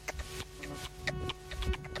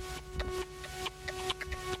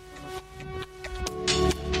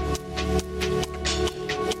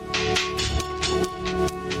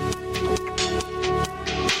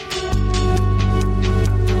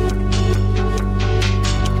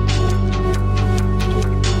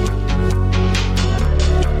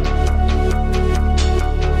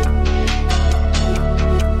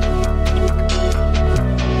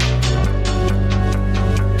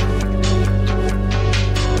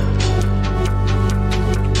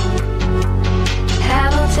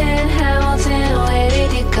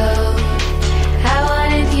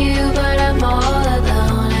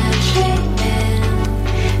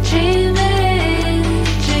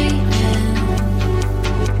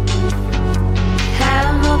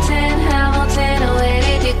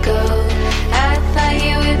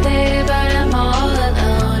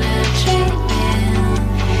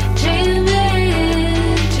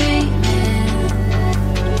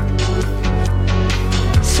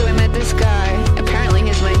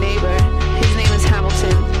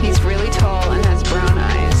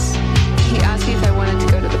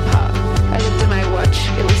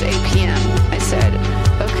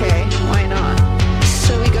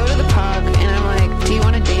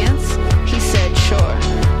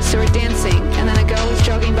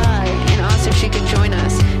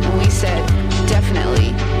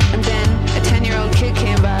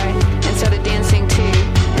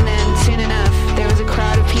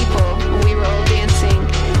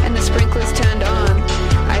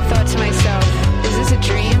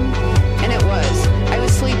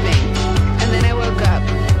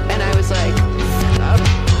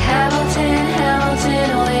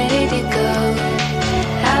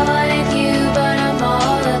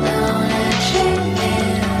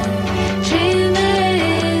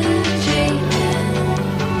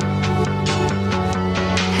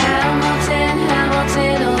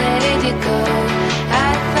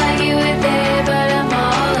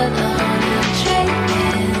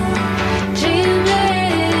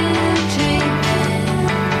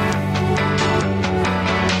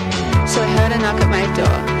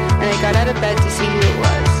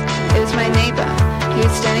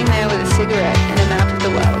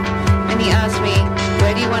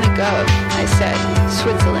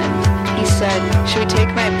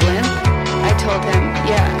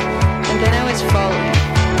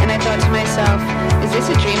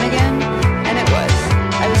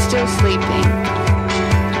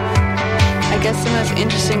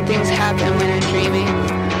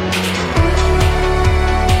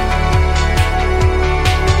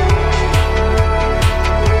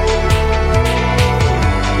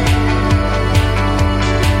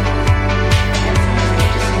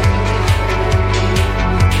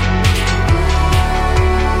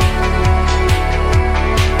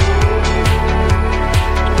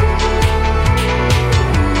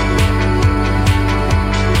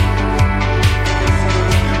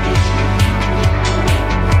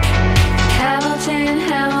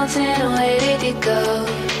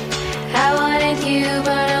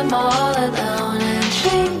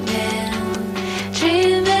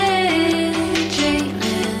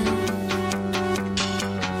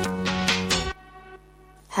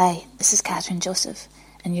 Hi, this is Catherine Joseph,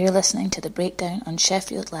 and you're listening to The Breakdown on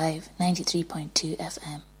Sheffield Live 93.2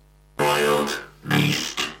 FM. Wild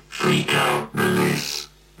Beast Freak Out Release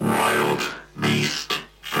Wild Beast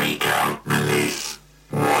Freak Out Release.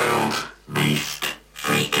 Wild Beast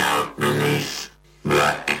Freak Out Release.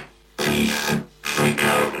 Black Teeth Freak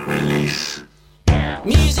Out Release.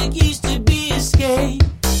 Music used to be escape.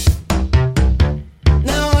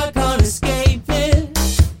 Now I can't escape it.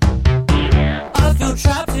 I feel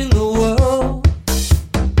trapped in the world.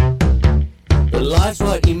 But life's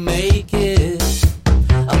what you make it.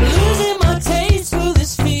 I'm losing my taste for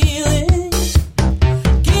this feeling.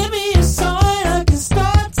 Give me a sign I can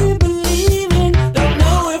start to believe in. Don't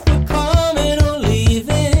know if we're coming or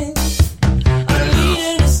leaving. I need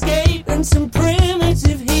an escape and some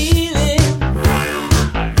primitive healing.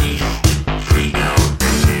 Wild Beast Freak Out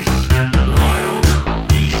Release. Wild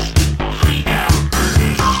Beast Freak Out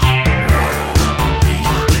Release. Wild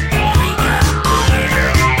Beast Freak Out Release.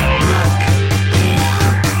 Black Teeth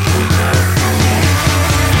Freak Out Release.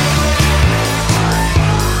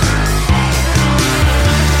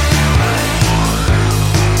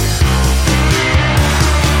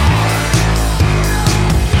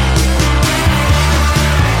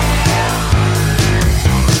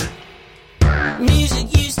 Music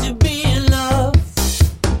used to be enough.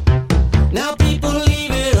 Now people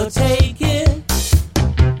leave it or take it.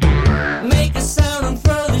 Make a sound and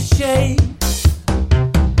throw the shade.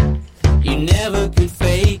 You never could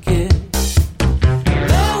fake it.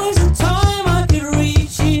 There was a time I could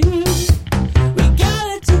reach you. We got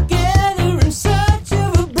it together in search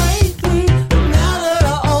of a breakthrough. But now that I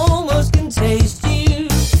almost can taste you,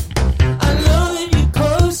 I know that you're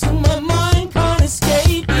close and my mind can't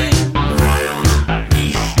escape you. Wild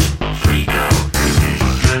Beast Freak Out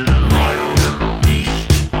Release. Wild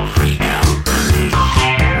Beast Freak Out Release.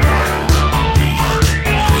 Wild Beast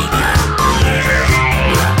Freak Out Release.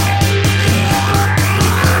 Black Teeth Freak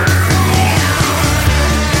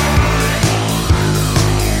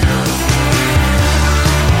Out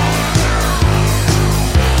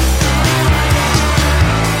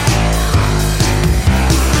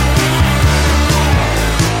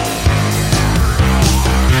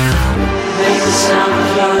Make the sound and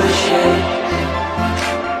throw the shade.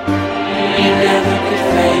 You never could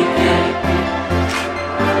fake it.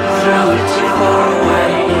 Throw it too far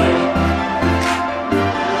away.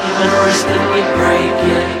 Even worse than we break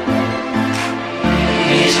it.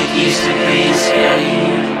 Music used to be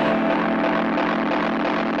escape.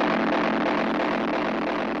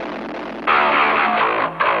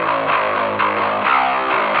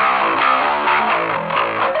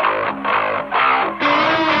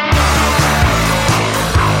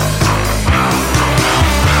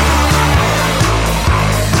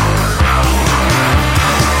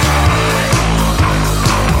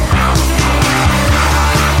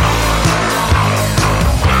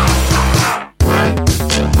 Right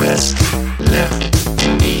to west, left to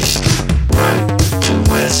east. Right to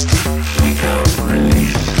west, freak out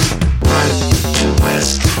release. Right to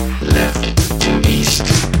west, left to east.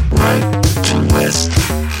 Right to west,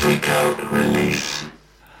 freak out release.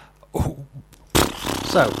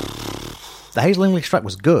 So, the Hazel English track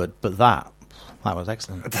was good, but that was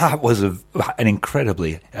excellent. That was an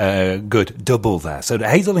incredibly good double there. So the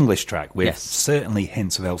Hazel English track with Yes. certainly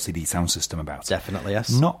hints of LCD sound system about it. Definitely, yes.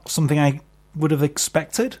 Not something I would have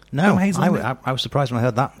expected. No, from Hazel English. I was surprised when I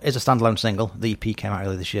heard that. It's a standalone single. The EP came out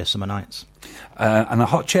earlier this year, Summer Nights. And a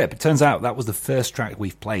Hot Chip, it turns out that was the first track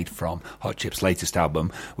we've played from Hot Chip's latest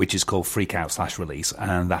album, which is called Freak Out / Release,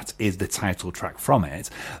 and that is the title track from it.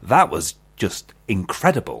 That was just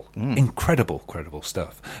incredible, incredible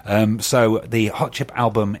stuff. So the Hot Chip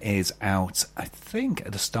album is out, I think,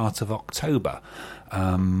 at the start of October.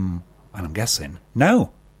 And I'm guessing,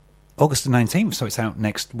 August the 19th, so it's out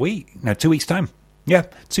next week. No, 2 weeks' time. Yeah,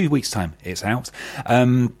 2 weeks' time it's out.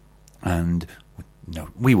 And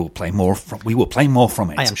we will play more from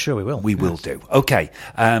it. I am sure we will. We will do. Okay.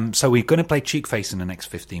 So we're going to play Cheek Face in the next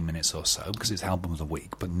 15 minutes or so because it's album of the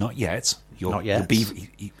week, but not yet. Not yet.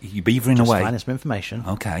 You're beavering Just away. find some information.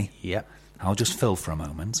 Okay. Yep. I'll just fill for a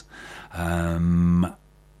moment. And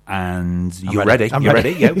you're ready. ready. I'm You're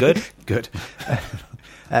ready. ready. Yeah, good. Good.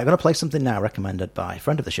 I'm going to play something now recommended by a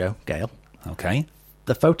friend of the show, Gail. Okay.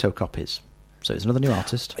 The Photocopies. So it's another new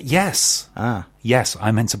artist. Yes. Ah. Yes,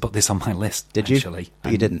 I meant to put this on my list. Did you? Actually.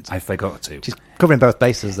 But you didn't. I forgot to. She's covering both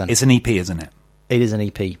bases then. It's an EP, isn't it? It is an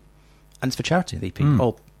EP. And it's for charity, the EP.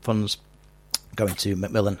 All funds going to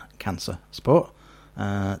Macmillan Cancer Support.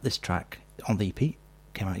 This track on the EP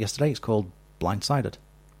came out yesterday. It's called Blindsided.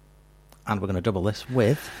 And we're going to double this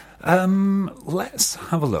with... Let's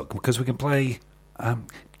have a look, because we can play... can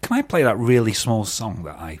I play that really small song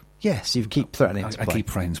that I... Yes, you keep threatening to I play. keep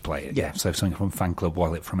threatening to play it, yeah. So something from Fan Club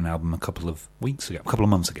Wallet from an album a couple of months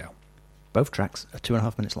ago. Both tracks are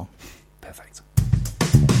 2.5 minutes long. Perfect.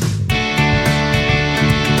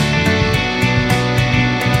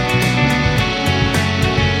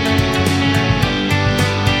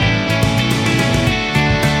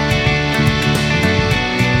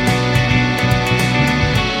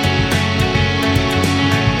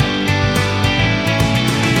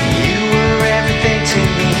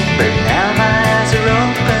 But now my eyes are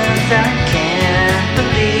opened, I can't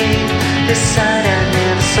believe this sight I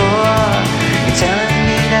never saw. You're telling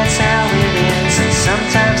me that's how it is, and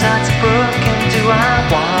sometimes hearts are broken. Do I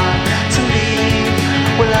want to leave?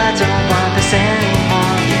 Well, I don't want this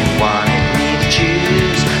anymore. You wanted me to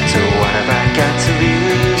choose, so what have I got to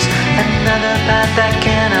lose? Another path I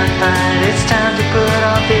cannot find. It's time to put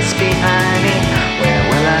all this behind me. Where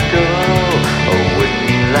will I go? Oh, wouldn't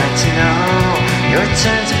you like to know? Your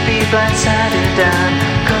turn to be blindsided, I'm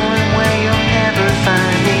going where you'll never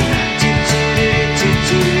find me.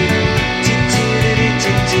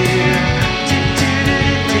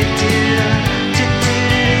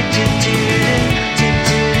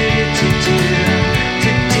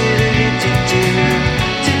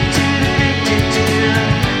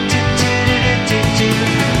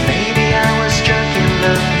 Maybe I was drunk in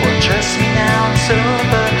love, well trust me now I'm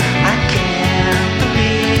sober. I can't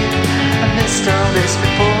believe I missed all this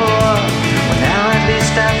before. Well now at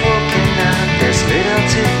least I've woken up. There's little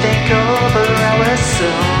to think over. I was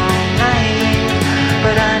so naive,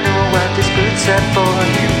 but I know what this boots up for.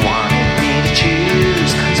 You wanted me to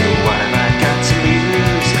choose, so what have I got to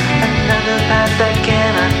lose? Another path I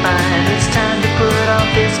cannot find. It's time to put all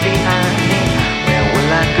this behind me. Where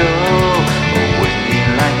will I go? Or wouldn't you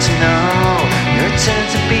like to know? Your turn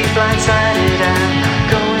to be blindsided. I'm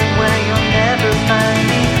going where you'll never find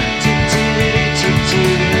me.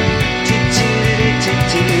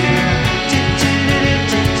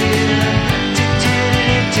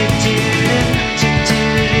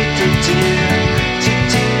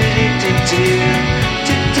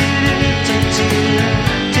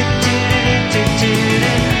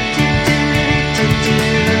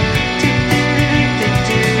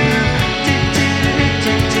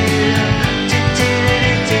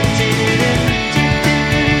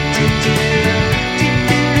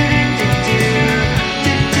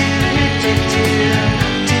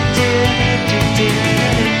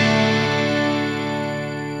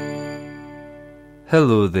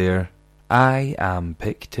 Hello there, I am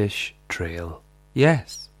Pictish Trail.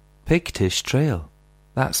 Yes, Pictish Trail.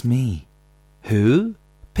 That's me. Who?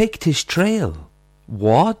 Pictish Trail.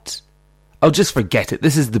 What? Oh, just forget it.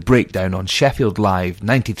 This is The Breakdown on Sheffield Live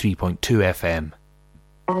 93.2 FM.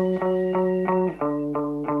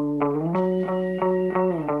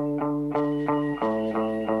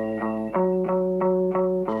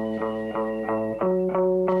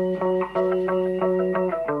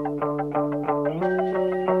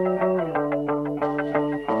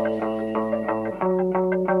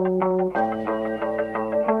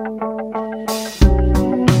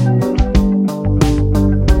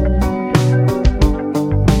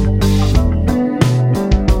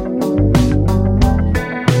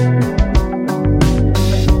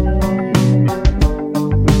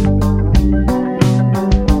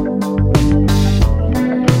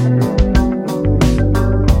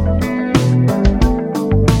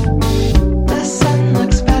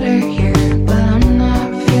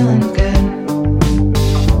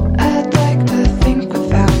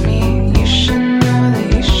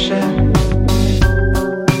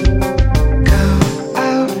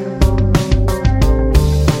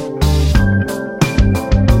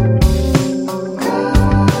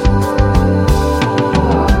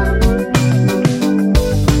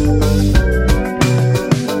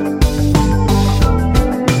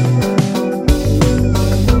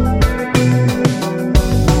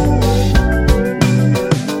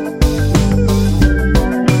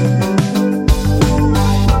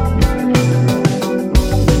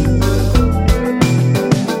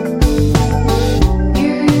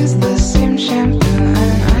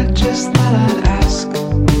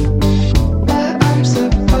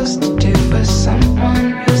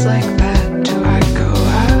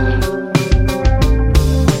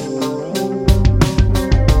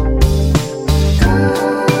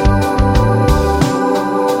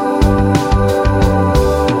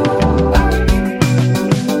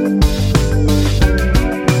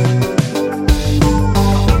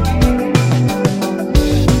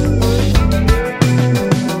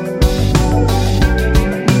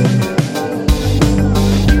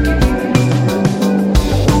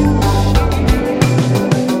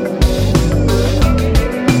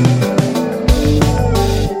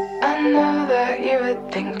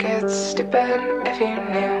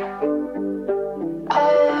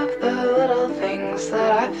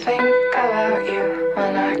 about you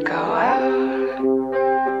when I go out.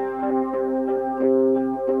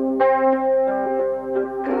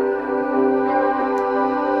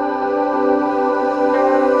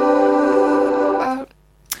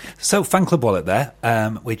 So, Fan Club Wallet there,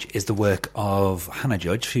 which is the work of Hannah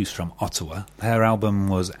Judge, who's from Ottawa. Her album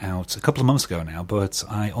was out a couple of months ago now, but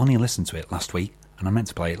I only listened to it last week, and I meant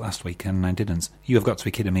to play it last week, and I didn't. You Have Got to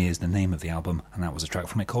Be Kidding Me is the name of the album, and that was a track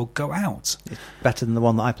from it called Go Out. It's better than the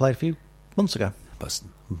one that I played a few months ago. But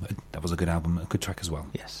that was a good album, a good track as well.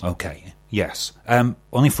 Yes. Okay, yes.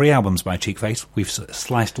 Only 3 albums by Cheekface. We've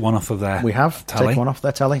sliced one off of their We have. tally. Take one off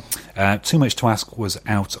their tally. Too Much to Ask was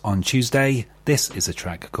out on Tuesday. This is a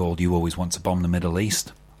track called You Always Want to Bomb the Middle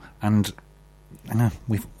East. And I know,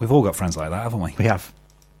 we've all got friends like that, haven't we? We have.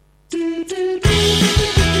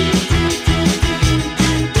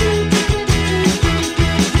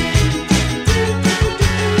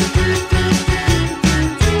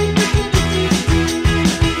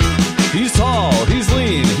 He's tall, he's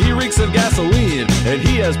lean, he reeks of gasoline, and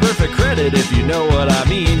he has perfect credit if you know what I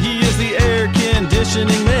mean. He is the air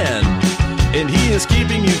conditioning man, and he is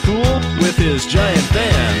keeping you cool with his giant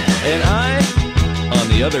fan. And I, on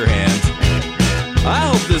the other hand,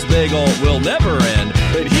 I hope this bagel will never end.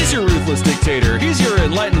 But he's your ruthless dictator, he's your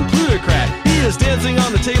enlightened plutocrat. He is dancing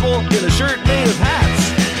on the table in a shirt made of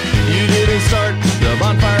hats. You didn't start the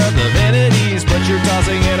bonfire of the vanities, but you're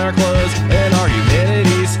tossing in our clothes and our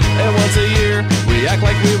humanities. And once a year, we act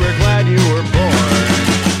like we were glad you were born.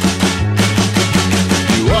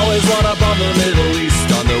 You always want to bomb the Middle East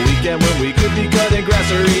on the weekend when we could be cutting grass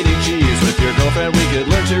or eating cheese. With your girlfriend, we could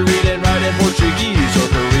learn to read and write in Portuguese or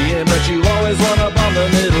Korean, but you always want to bomb the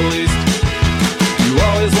Middle East. You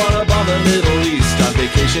always want to bomb the Middle East on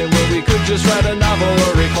vacation when we could just write a novel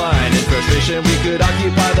or recline. In frustration, we could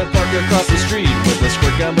occupy the park across the street with a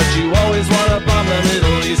squirt gun, but you always want to bomb the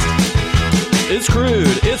Middle East. It's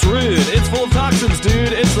crude, it's rude, it's full of toxins,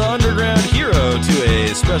 dude. It's the underground hero to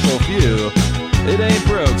a special few. It ain't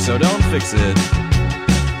broke, so don't fix it.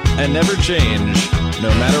 And never change, no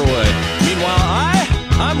matter what. Meanwhile,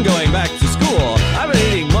 I'm going back to school. I've been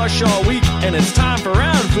eating mush all week, and it's time for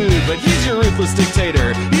round food. But he's your ruthless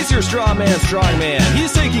dictator. He's your straw man, strong man.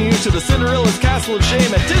 He's taking you to the Cinderella's Castle of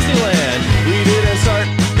Shame at Disneyland. We didn't start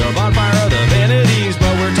the bonfire of the vanities,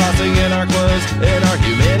 but we're tossing in our clothes and our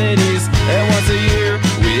humanities. And once a year,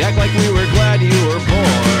 we act like we were glad you were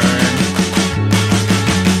born.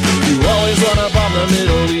 You always wanna bomb the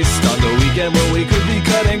Middle East on the weekend when we could be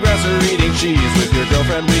cutting grass or eating cheese. With your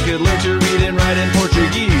girlfriend, we could learn to read and write in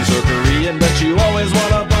Portuguese or Korean, but you always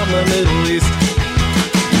wanna bomb the Middle East.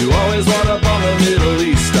 You always wanna bomb the Middle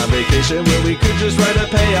East on vacation when we could just write a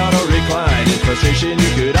payout or recline. In frustration,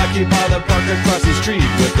 you could occupy the park across the street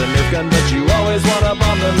with a Nerf gun, but you always wanna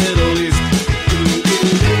bomb the Middle East.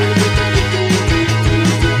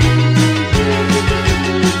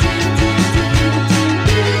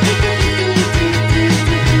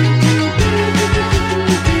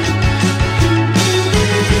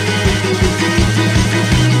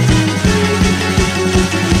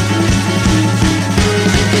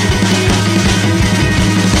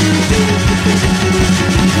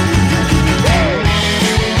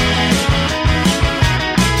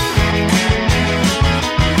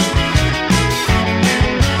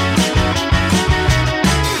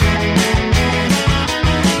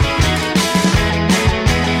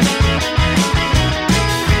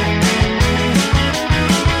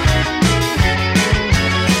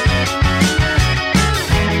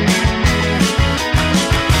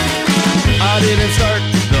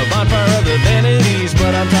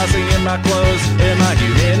 I'm tossing in my clothes and my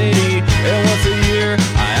humanity. And once a year,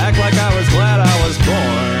 I act like I was glad I was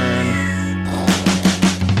born.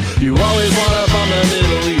 You always wanna bomb the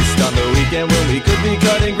Middle East on the weekend when we could be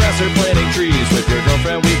cutting grass or planting trees. With your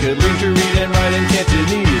girlfriend, we could learn to read and write in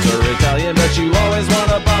Cantonese or Italian, but you always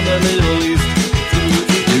wanna bomb the Middle East.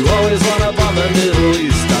 You always wanna bomb the Middle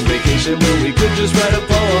East on vacation when we could just write a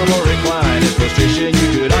poem or recline. In frustration, you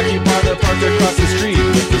could occupy the park across the street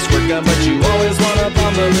with the squirt gun, but you always wanna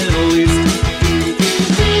bomb the Middle East.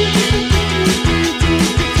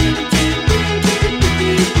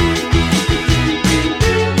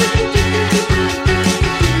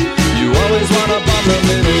 You always wanna bomb the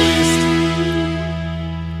Middle East.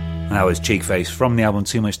 That was Cheekface from the album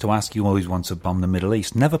Too Much to Ask. You Always Want to Bomb the Middle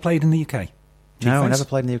East. Never played in the UK. No, I never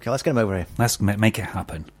played in the UK. Let's get him over here. Let's make it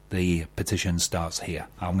happen. The petition starts here.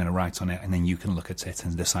 I'm going to write on it, and then you can look at it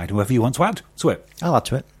and decide whoever you want to add to it. I'll add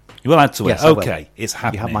to it. You will add to Yes, it? I will. Okay, it's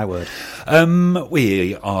happening. You have my word.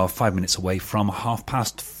 We are 5 minutes away from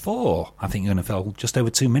 4:30. I think you're going to fill just over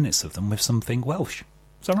 2 minutes of them with something Welsh.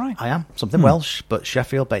 Is that right? I am. Something Welsh, but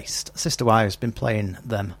Sheffield-based. Sister Wives been playing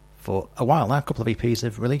them for a while now. A couple of EPs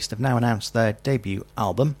have released. They've now announced their debut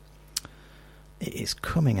album. It is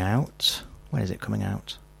coming out... When is it coming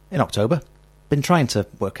out? In October. Been trying to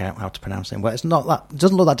work out how to pronounce it. Well, it's not that... It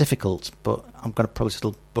doesn't look that difficult, but I'm going to probably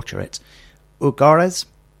still butcher it. Ugares?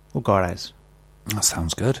 That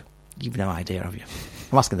sounds good. You've no idea, have you?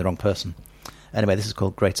 I'm asking the wrong person. Anyway, this is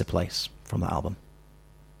called Greater Place from that album.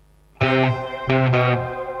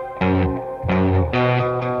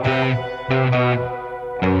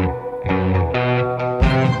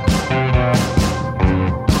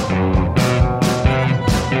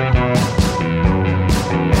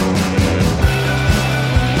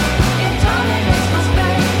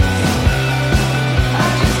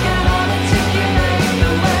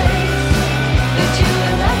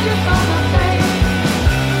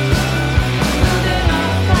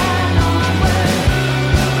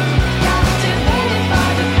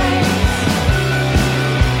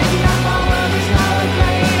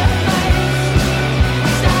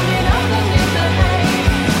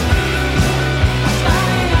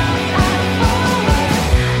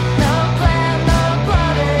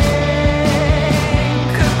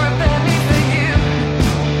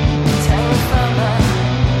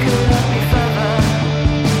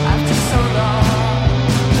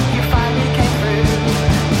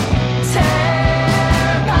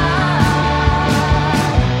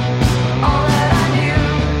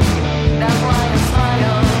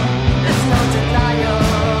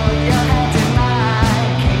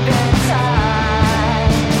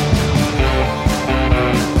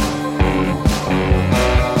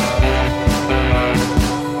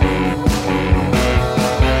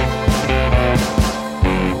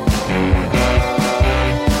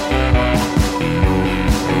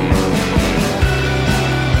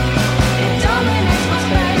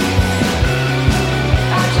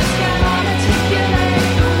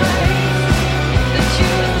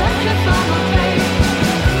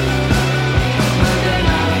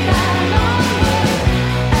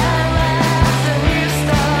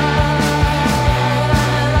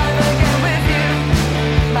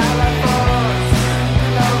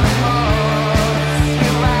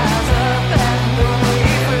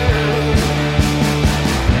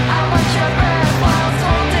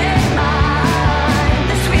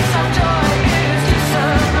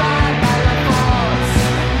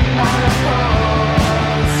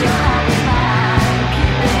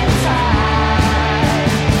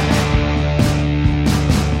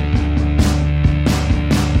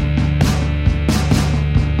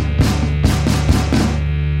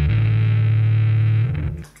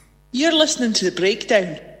 You're listening to The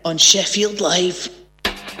Breakdown on Sheffield Live.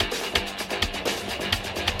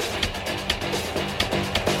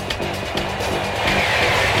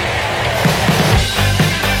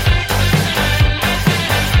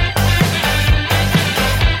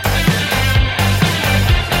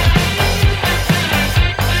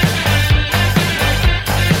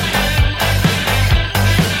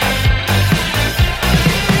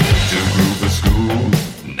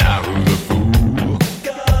 Now who the fool?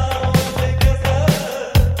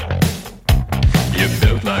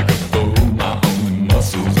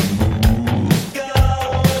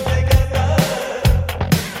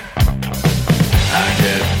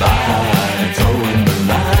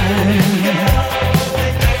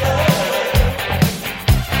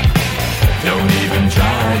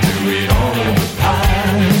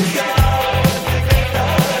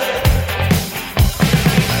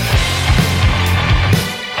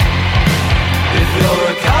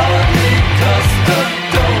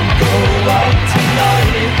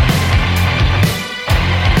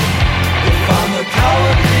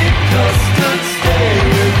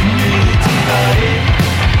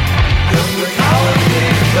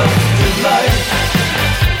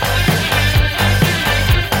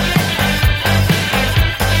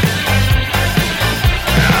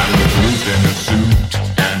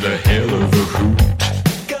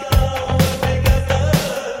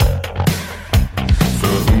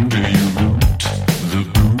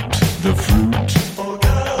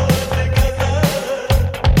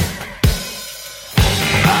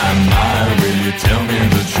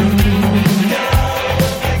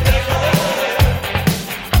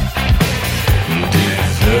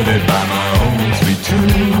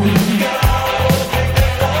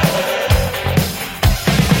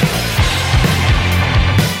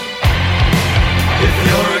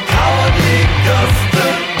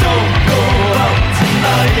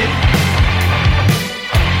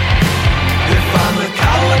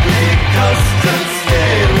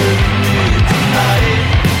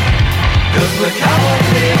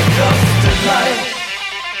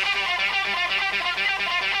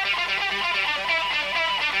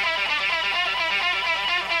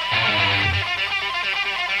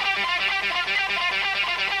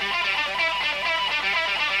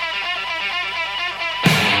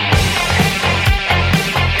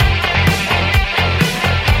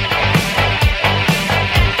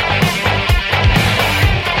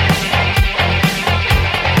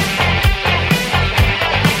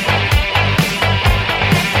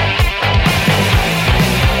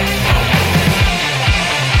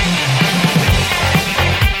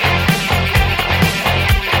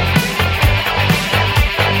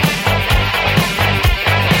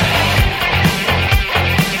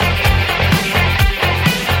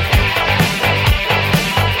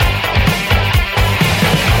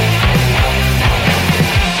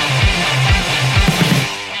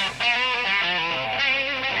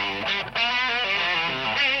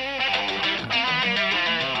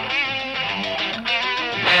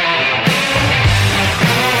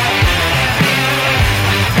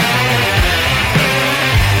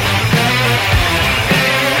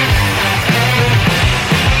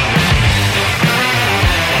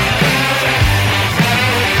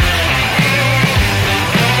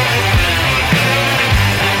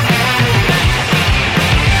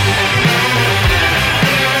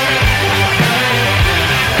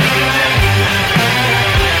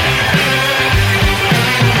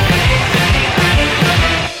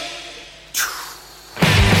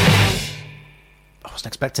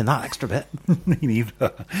 expecting that extra bit. Me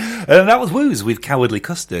neither. And that was Woos with Cowardly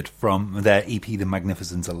Custard from their EP The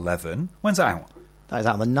Magnificent 11. When's that out? That is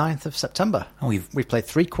out on the 9th of September. And we've played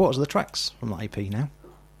 3/4 of the tracks from that EP now.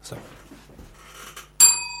 So,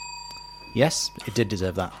 yes, it did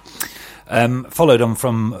deserve that. Followed on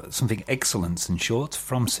from something excellent and short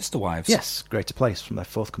from Sister Wives. Yes, Greater Place from their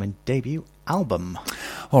forthcoming debut album.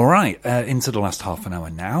 All right, into the last half an hour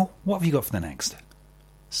now. What have you got for the next?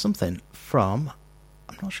 Something from,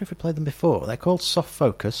 I'm not sure if we played them before. They're called Soft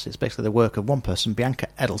Focus. It's basically the work of one person, Bianca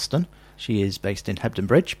Edelston. She is based in Hebden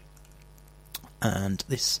Bridge. And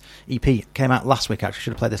this EP came out last week, actually.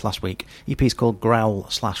 Should have played this last week. EP is called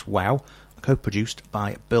Growl/Wow, co-produced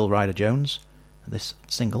by Bill Ryder Jones. This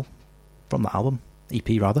single from that album,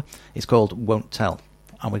 EP rather, is called Won't Tell.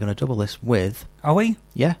 And we're going to double this with... Are we?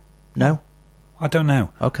 Yeah? No? I don't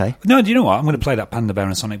know. Okay. No, do you know what? I'm going to play that Panda Bear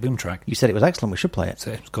and Sonic Boom track. You said it was excellent. We should play it. So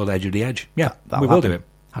it's called Edge of the Edge. Yeah, That'll we will happen do it.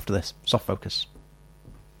 After this. Soft Focus.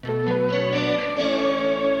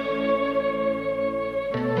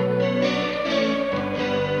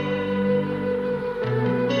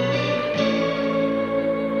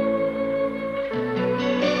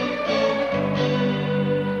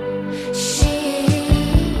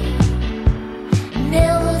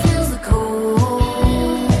 Never feels the cold.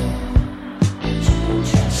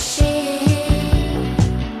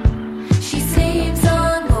 She seems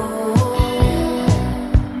on hold.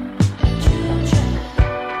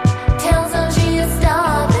 Tells them she is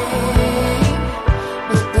starving,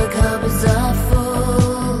 but the cupboards are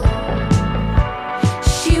full.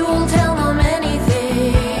 She won't tell them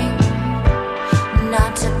anything,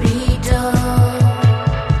 not to be dull.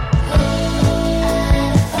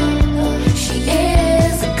 She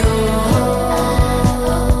is a ghost.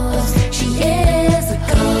 She is a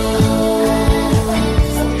ghost.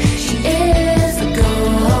 She is a ghost.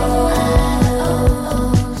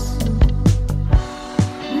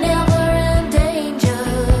 Never in danger,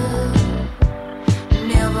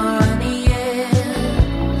 never unear.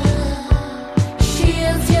 She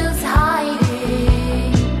is just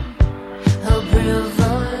hiding her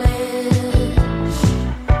privilege.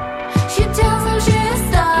 She tells them she is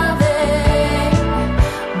starving,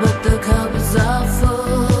 but the cupboards are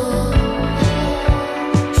full.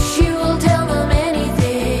 She will tell them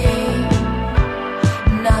anything,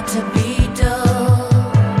 not to be dull.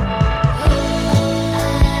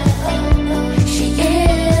 She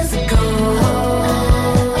is a ghost.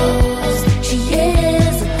 She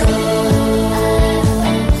is a ghost.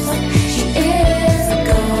 She is a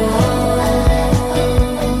ghost.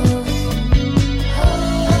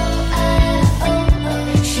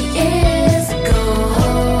 She is a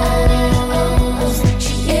ghost.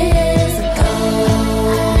 She is a ghost.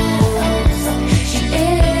 She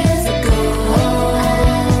is a ghost.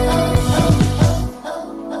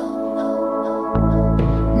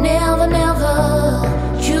 Never, never,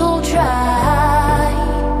 you'll try.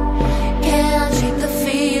 Can't shake the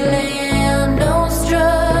feeling, no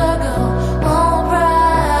struggle, all pride.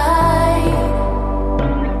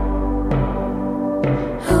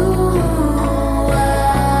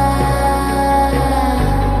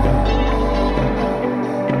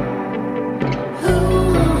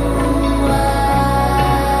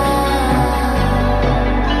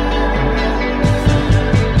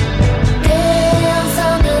 Dance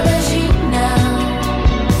under the sheet now.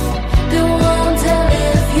 They won't tell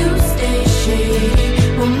if you stay shady.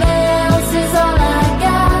 Romance is all I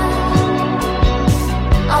got.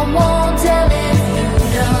 I won't tell if you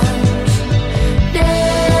don't.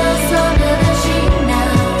 Dance under the sheet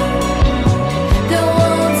now. They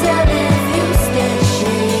won't tell if you stay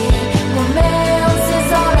shady. Romance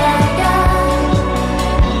is all I got.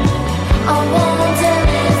 I won't tell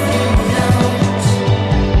if you don't.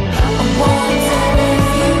 I won't tell if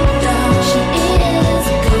you don't. She is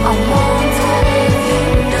a ghost. I won't tell if you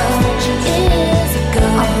don't. She is a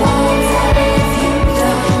ghost. I won't tell if you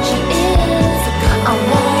don't. She is a ghost. I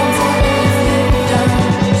won't tell if you don't.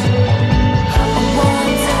 I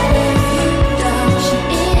won't tell if you don't. She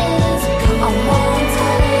is a ghost. I won't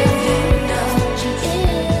tell if you don't. She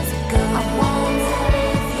is a ghost. I won't tell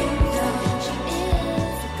if you don't. She is a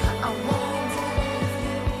ghost. I won't tell if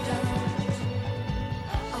you don't.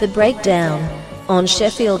 The Breakdown on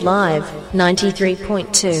Sheffield Live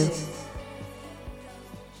 93.2.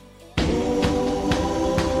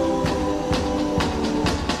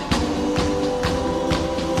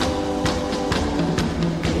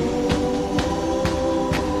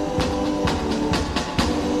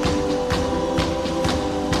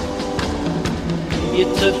 You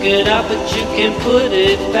took it out, but you can put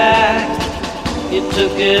it back. You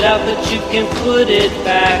took it out, but you can put it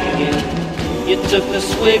back again. You took a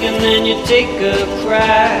swig and then you take a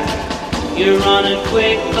crack. You're running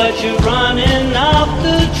quick, but you're running off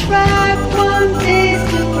the track. One taste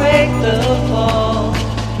to break the fall.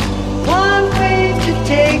 One wave to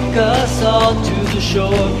take us all to the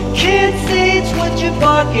shore. Can't say it's what you're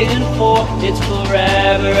barking for. It's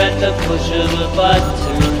forever at the push of a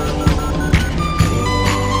button.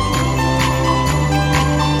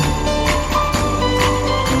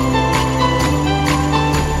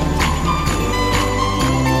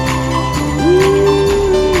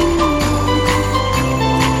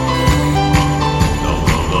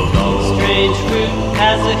 Strange fruit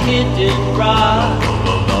has a hidden rock.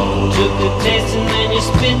 Took a taste and then you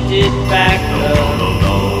spit it back up.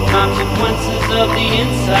 Consequences of the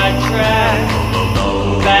inside track.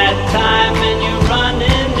 Bad time and you're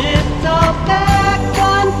running it all back.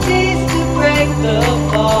 One taste to break the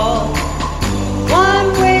fall. One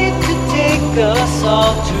wave to take us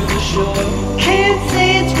all to the shore. Can't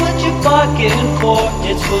say it's what you're barking for.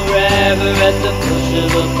 It's forever at the push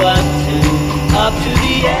of a button. Up to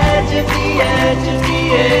the edge of the edge of the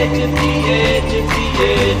edge of the edge of the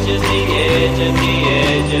edge of the edge of the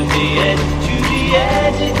edge of the edge. To the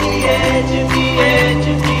edge of the edge of the edge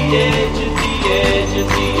of the edge of the edge of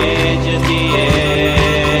the edge of the edge.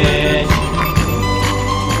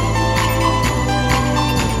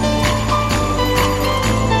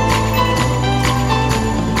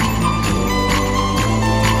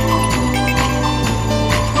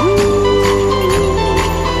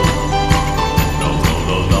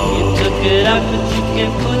 It up, but you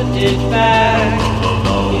can put it back.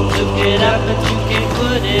 You took it up, but you can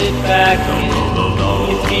put it back.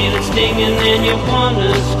 You feel it stinging and you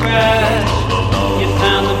wanna scratch. You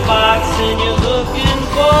found the box and you're looking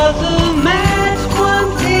for the match.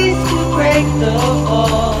 One taste to break the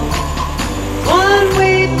fall. One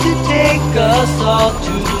wave to take us all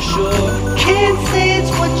to the shore. Can't say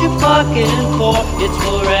it's what you're barking for. It's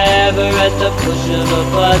forever at the push of a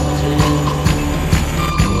button.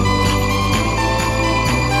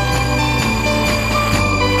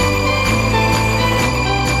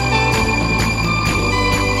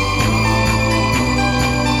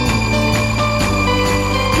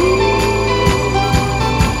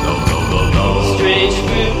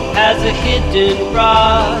 Has a hidden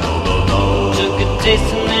rod. Took a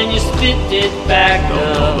taste and then you spit it back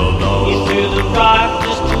up. You threw the rock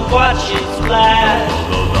just to watch it splash.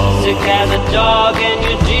 Sick as a dog and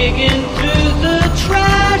you're digging through the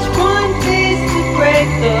trash. One taste to break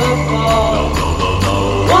the fall.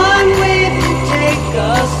 One wave to take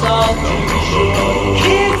us all to the shore.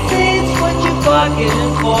 Can't say it's what you're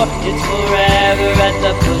bargaining for. It's forever at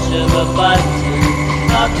the push of a button.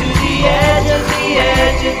 Up to the edge of the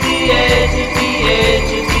edge of the edge of the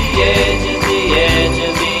edge of the edge of the edge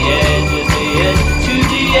of the edge of the edge. To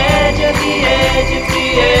the edge of the edge of the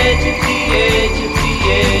edge of the edge of the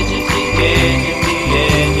edge of the edge of the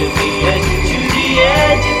edge of the edge. To the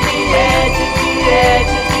edge of the edge of the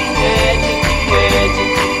edge of the edge of the edge of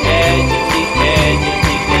the edge of the edge of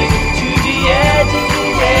the edge. To the edge of the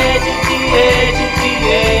edge of the edge of the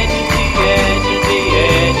edge of the edge of the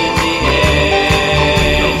edge of the edge.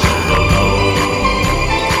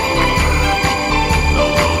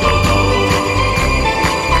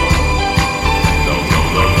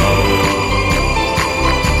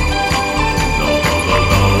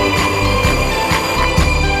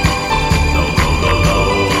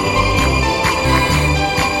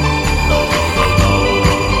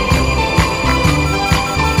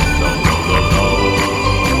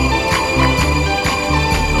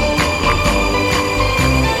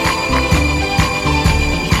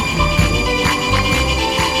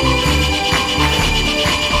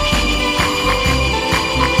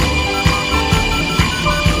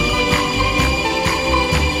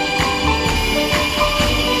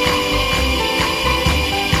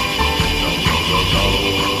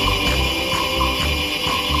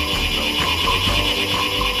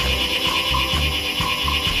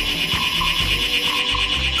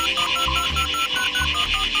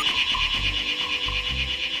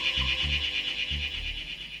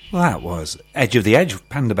 Well, that was Edge of the Edge,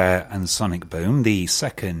 Panda Bear and Sonic Boom, the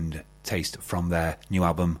second taste from their new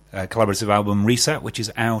album, collaborative album Reset, which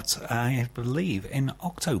is out, I believe, in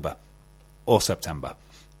October or September.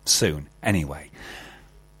 Soon, anyway.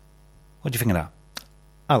 What do you think of that?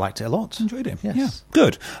 I liked it a lot. Enjoyed it. Yes. Yeah,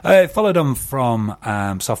 good. Followed on from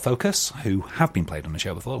Soft Focus, who have been played on the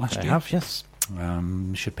show before last year. They have, yes.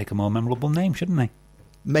 Should pick a more memorable name, shouldn't they?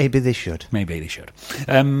 Maybe they should. Maybe they should.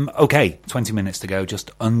 Okay, 20 minutes to go,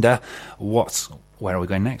 just under. Where are we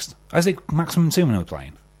going next? Is it Maximum Sumo we're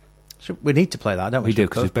playing? So we need to play that, don't we? We do,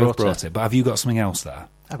 because we've both brought it. But have you got something else there?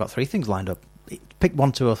 I've got three things lined up. Pick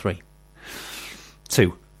 1, 2, or 3.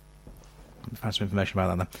 2. Find some information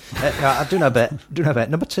about that then. I do know a bit.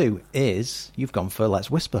 Number 2 is you've gone for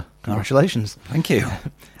Let's Whisper. Congratulations. Thank you.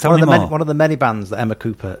 Tell one me more. One of the many bands that Emma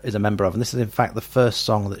Cooper is a member of, and this is in fact the first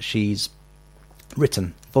song that she's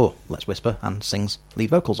written for Let's Whisper and sings lead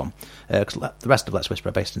vocals on. 'Cause the rest of Let's Whisper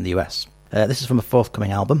are based in the US. This is from a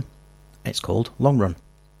forthcoming album. It's called Long Run.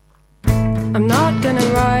 I'm not gonna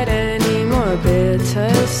write any more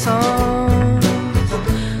bitter songs.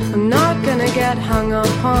 I'm not gonna get hung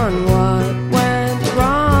up on what went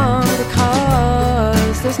wrong,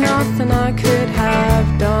 because there's nothing I could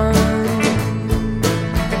have done.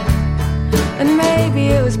 And maybe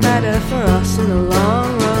it was better for us in the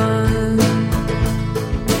long run.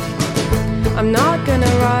 I'm not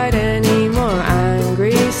gonna write any more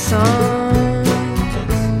angry songs,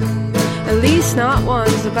 at least not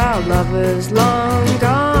ones about lovers long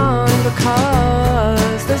gone,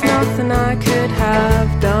 because there's nothing I could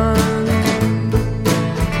have done.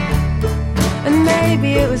 And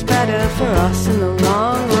maybe it was better for us in the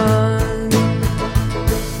long run.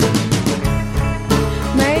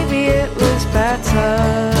 Maybe it was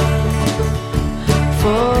better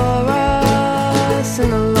for us in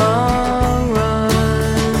the long run.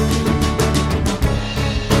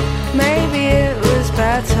 Maybe it was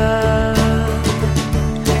better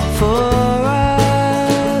for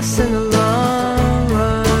us in the long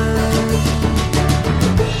run.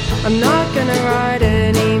 I'm not gonna write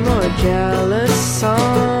any more jealous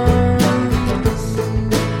songs.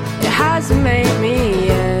 It hasn't made me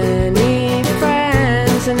any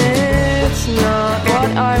friends, and it's not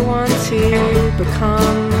what I want to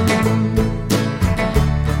become.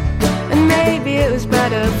 And maybe it was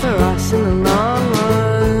better for us in the long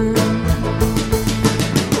run.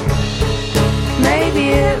 Maybe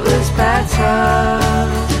it was better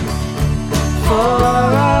for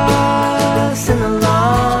us in the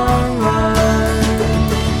long run.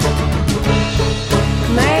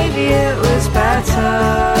 Maybe it was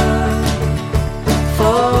better for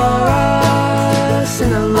us in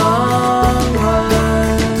the long run.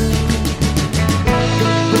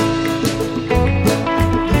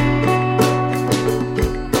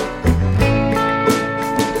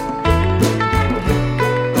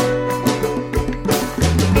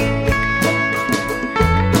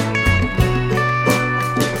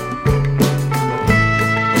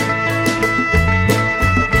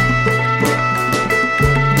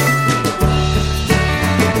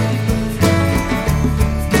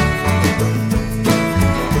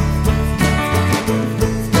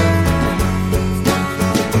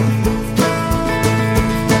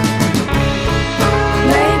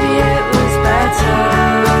 Maybe it was better for us in the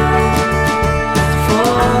long run. Maybe it was better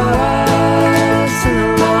for us in the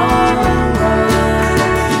long run.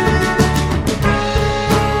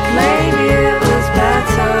 Maybe it was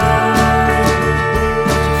better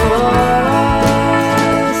for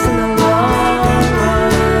us in the long run.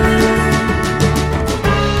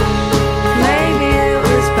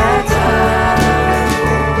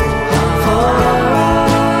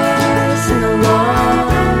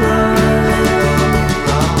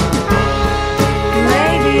 Maybe it was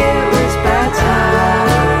better for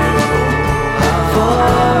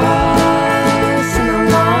us in the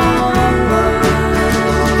long run.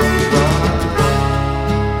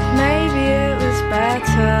 Maybe it was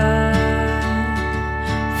better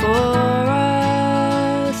for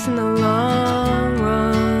us in the long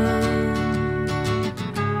run.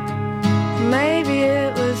 Maybe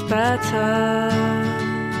it was better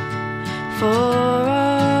for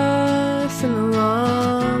us in the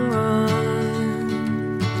long run.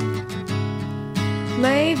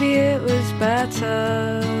 Maybe it was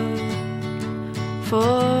better for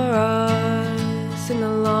us in the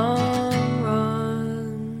long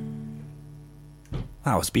run.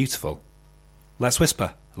 That was beautiful. Let's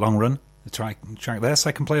Whisper, Long Run, the track there,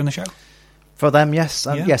 second play on the show. For them, yes.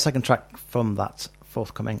 Yeah. Yeah, second track from that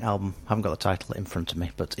forthcoming album. Haven't got the title in front of me,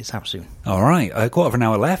 but it's out soon. All right, a quarter of an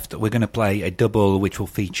hour left. We're going to play a double which will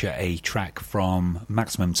feature a track from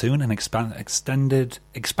Maximum Tune, an expanded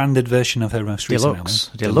version of her most recent Deluxe.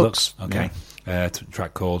 album. Deluxe. Okay.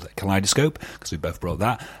 Track called Kaleidoscope, because we both brought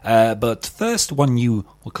that. But first, one you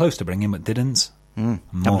were close to bringing but didn't. Haven't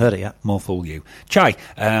heard it yet. More fool you. Chai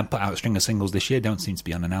put out a string of singles this year, don't seem to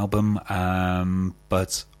be on an album,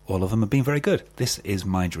 but all of them have been very good. This is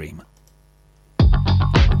My Dream. Yeah.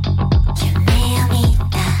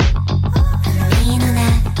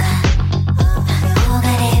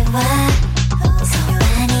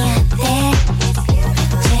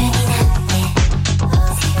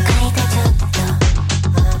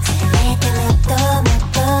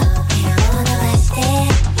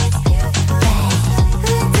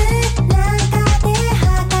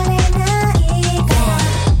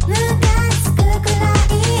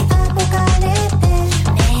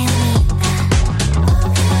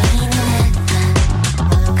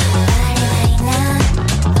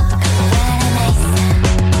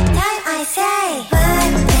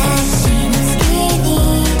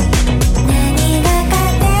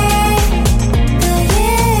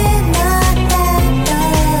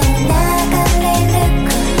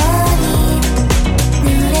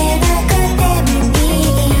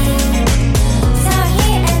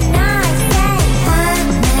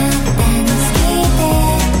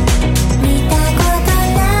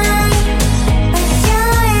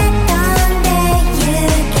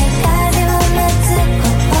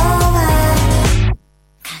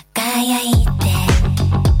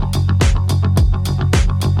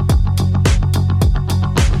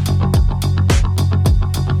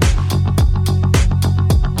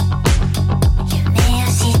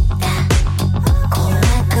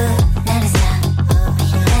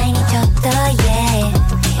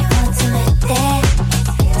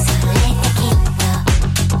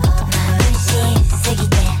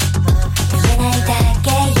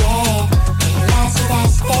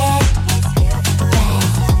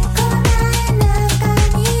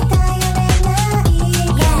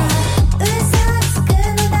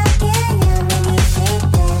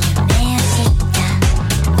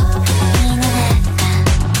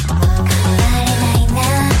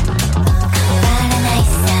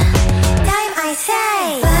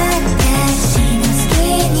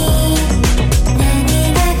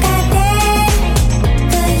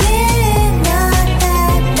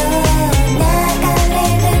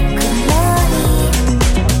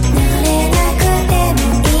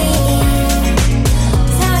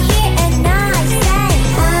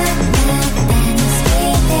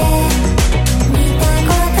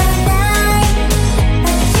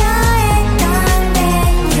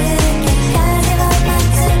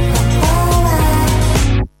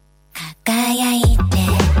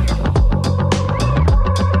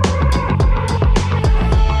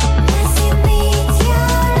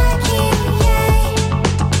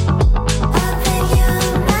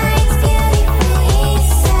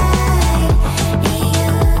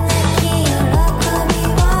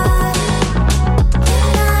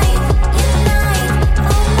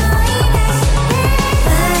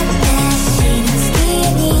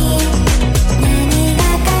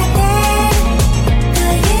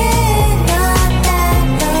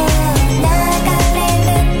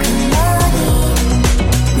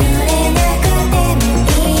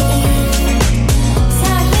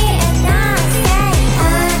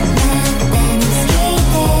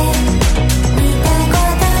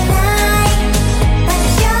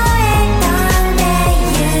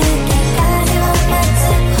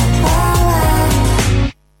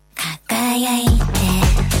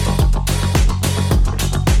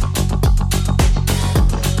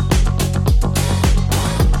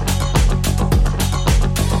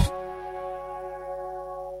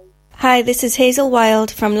 Hi, this is Hazel Wild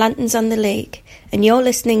from Lanterns on the Lake, and you're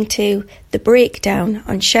listening to The Breakdown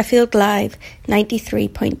on Sheffield Live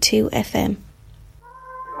 93.2 FM.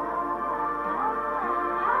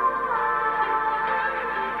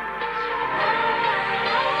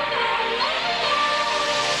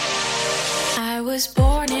 I was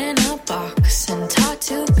born in a box and taught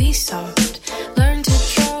to be soft. Learned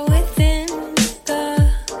to draw within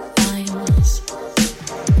the lines.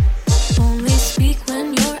 Only speak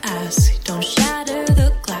when you're asked. Don't shatter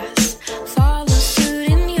the glass. Follow suit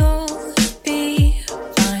and you'll be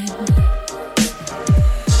fine.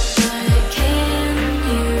 But can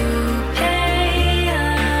you pay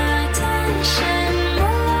attention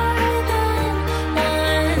more than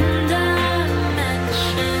one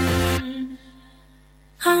dimension?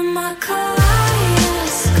 I'm a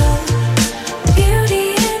kaleidoscope, beauty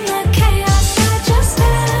in the chaos. I just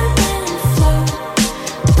ebb and flow,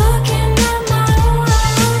 looking at my own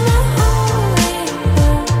on the whole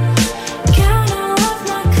rainbow. Count all of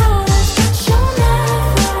my colors, but you'll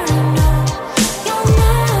never know. You'll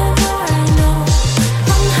never know.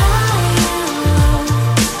 I'm high and low.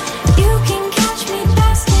 You can catch me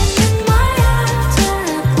basking in my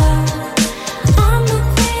afterglow. I'm the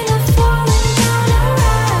queen of falling down a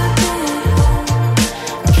rabbit hole.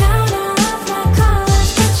 Count all of my colors,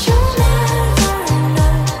 but you'll never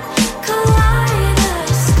know.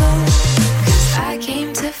 Kaleidoscope. 'Cause I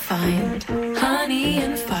came to find honey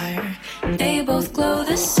and fire. They both glow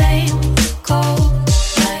the same cold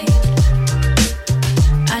light.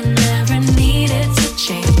 I never needed to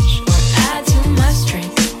change or add to my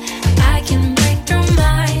strength. I can break through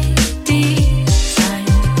my design.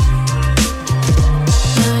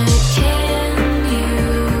 But can you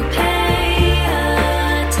pay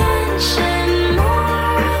attention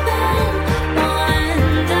more than one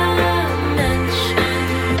dimension?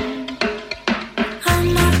 I'm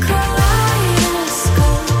a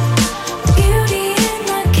kaleidoscope, beauty in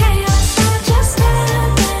the chaos. I just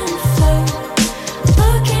ebb and flow,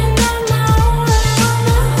 looking at my own on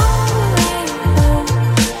the whole rainbow.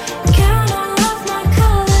 Count all of my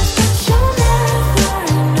colors, but you'll never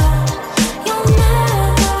know. You'll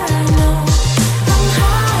never know. I'm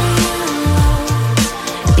high and low.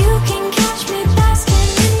 You can catch me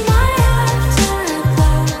basking in my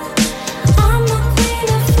afterglow. I'm the queen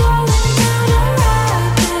of falling down a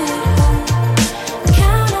rabbit hole.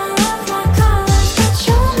 Count all of my colors, but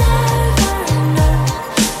you'll never know.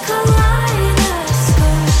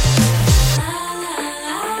 Kaleidoscope.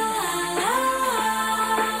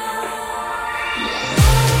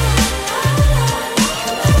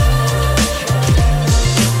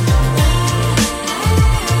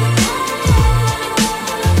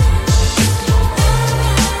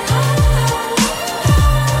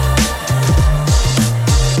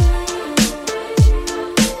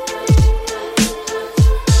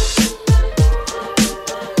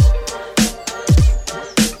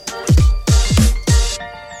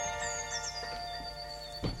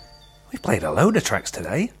 We've played a load of tracks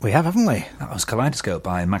today. We have, haven't we? That was Kaleidoscope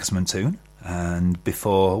by Maximum Tune, and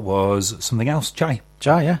before was something else, Chai.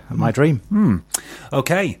 Chai, yeah, and My Dream.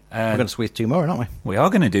 Okay. We're going to squeeze two more, aren't we? We are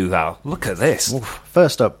going to do that. Look at this.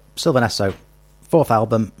 First up, Sylvan Esso, fourth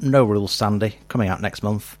album, No Rules Sandy, coming out next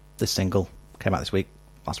month. This single came out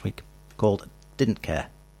last week, called Didn't Care.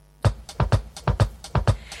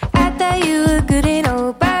 I thought you were good and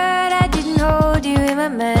old, but I didn't hold you in my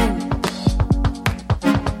mind.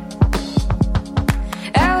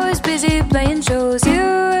 I was busy playing shows, you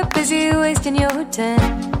were busy wasting your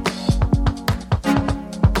time.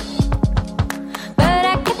 But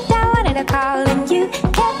I kept on wanting to call and you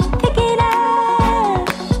kept picking up,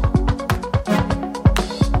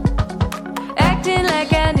 acting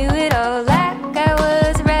like I knew it all, like I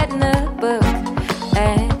was writing a book.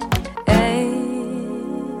 I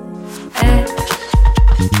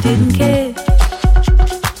didn't care,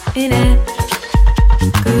 and I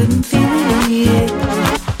couldn't feel it yet.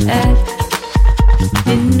 I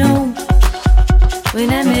didn't know when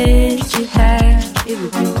I met you how it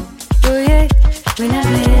would go. Oh yeah, when I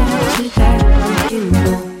met you how it would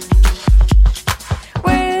go.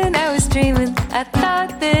 When I was dreaming, I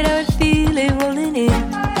thought that I would feel it rolling in.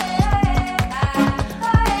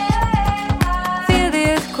 Feel the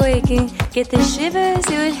earth quaking, get the shivers,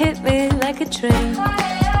 it would hit me like a train.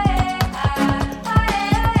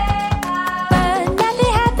 But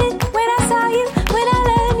nothing happened when I saw you, when I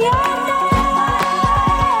learned your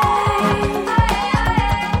name.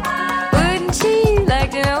 Wouldn't you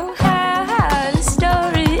like to know how the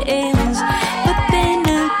story ends? But then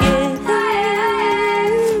again,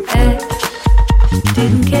 I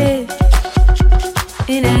didn't care,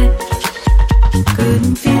 and I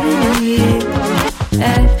couldn't feel yeah.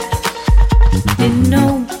 I didn't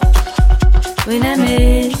know when I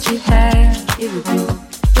met you how it would go.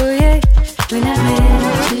 Oh yeah, when I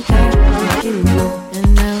met you how it would go. And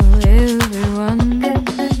now everyone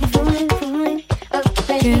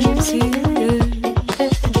can see it.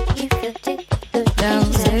 Now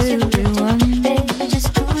everyone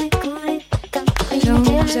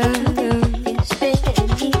knows I love you.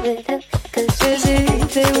 As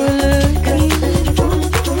if they were looking.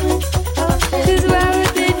 'Cause why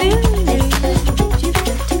would they do it?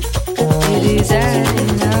 It is I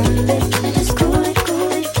know.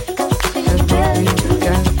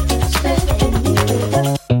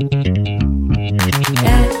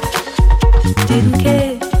 I didn't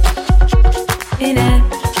care, and I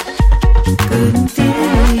couldn't feel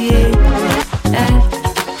it. I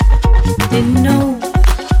didn't know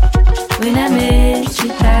when I met you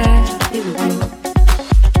how it would go.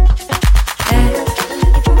 I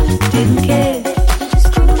didn't care,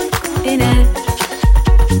 and I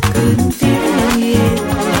couldn't feel it.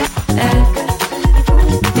 I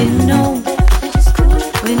didn't know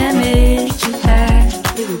when I met you how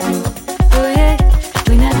it would go. Oh yeah,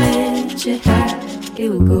 when I met you how it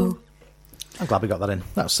would go. I'm glad we got that in.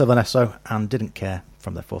 That's Sylvan Esso and Didn't Care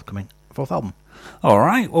from their forthcoming fourth album. All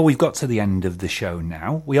right. Well, we've got to the end of the show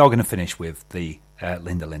now. We are going to finish with the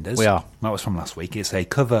Linda Lindas. We are. That was from last week. It's a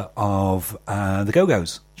cover of the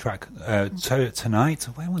Go-Go's track, Tonight.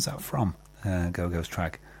 Where was that from? Go-Go's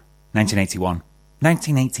track. 1981.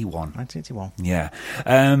 1981. Yeah.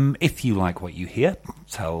 If you like what you hear,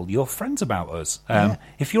 tell your friends about us.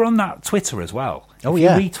 If you're on that Twitter as well, if you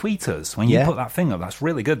retweet us when you put that thing up, that's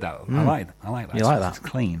really good. That I like that. You like that? It's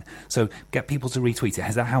clean. So get people to retweet it.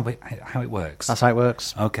 Is that how it works? That's how it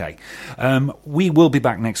works. Okay. We will be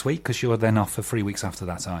back next week because you're then off for 3 weeks after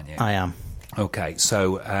that, aren't you? I am. Okay,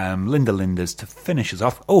 so Linda Lindas to finish us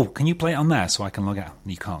off. Oh, can you play it on there so I can log out?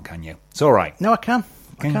 You can't, can you? It's all right. No, I can.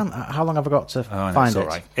 I can. How long have I got to find it? It's all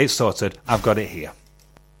right. It's sorted. I've got it here.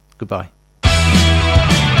 Goodbye.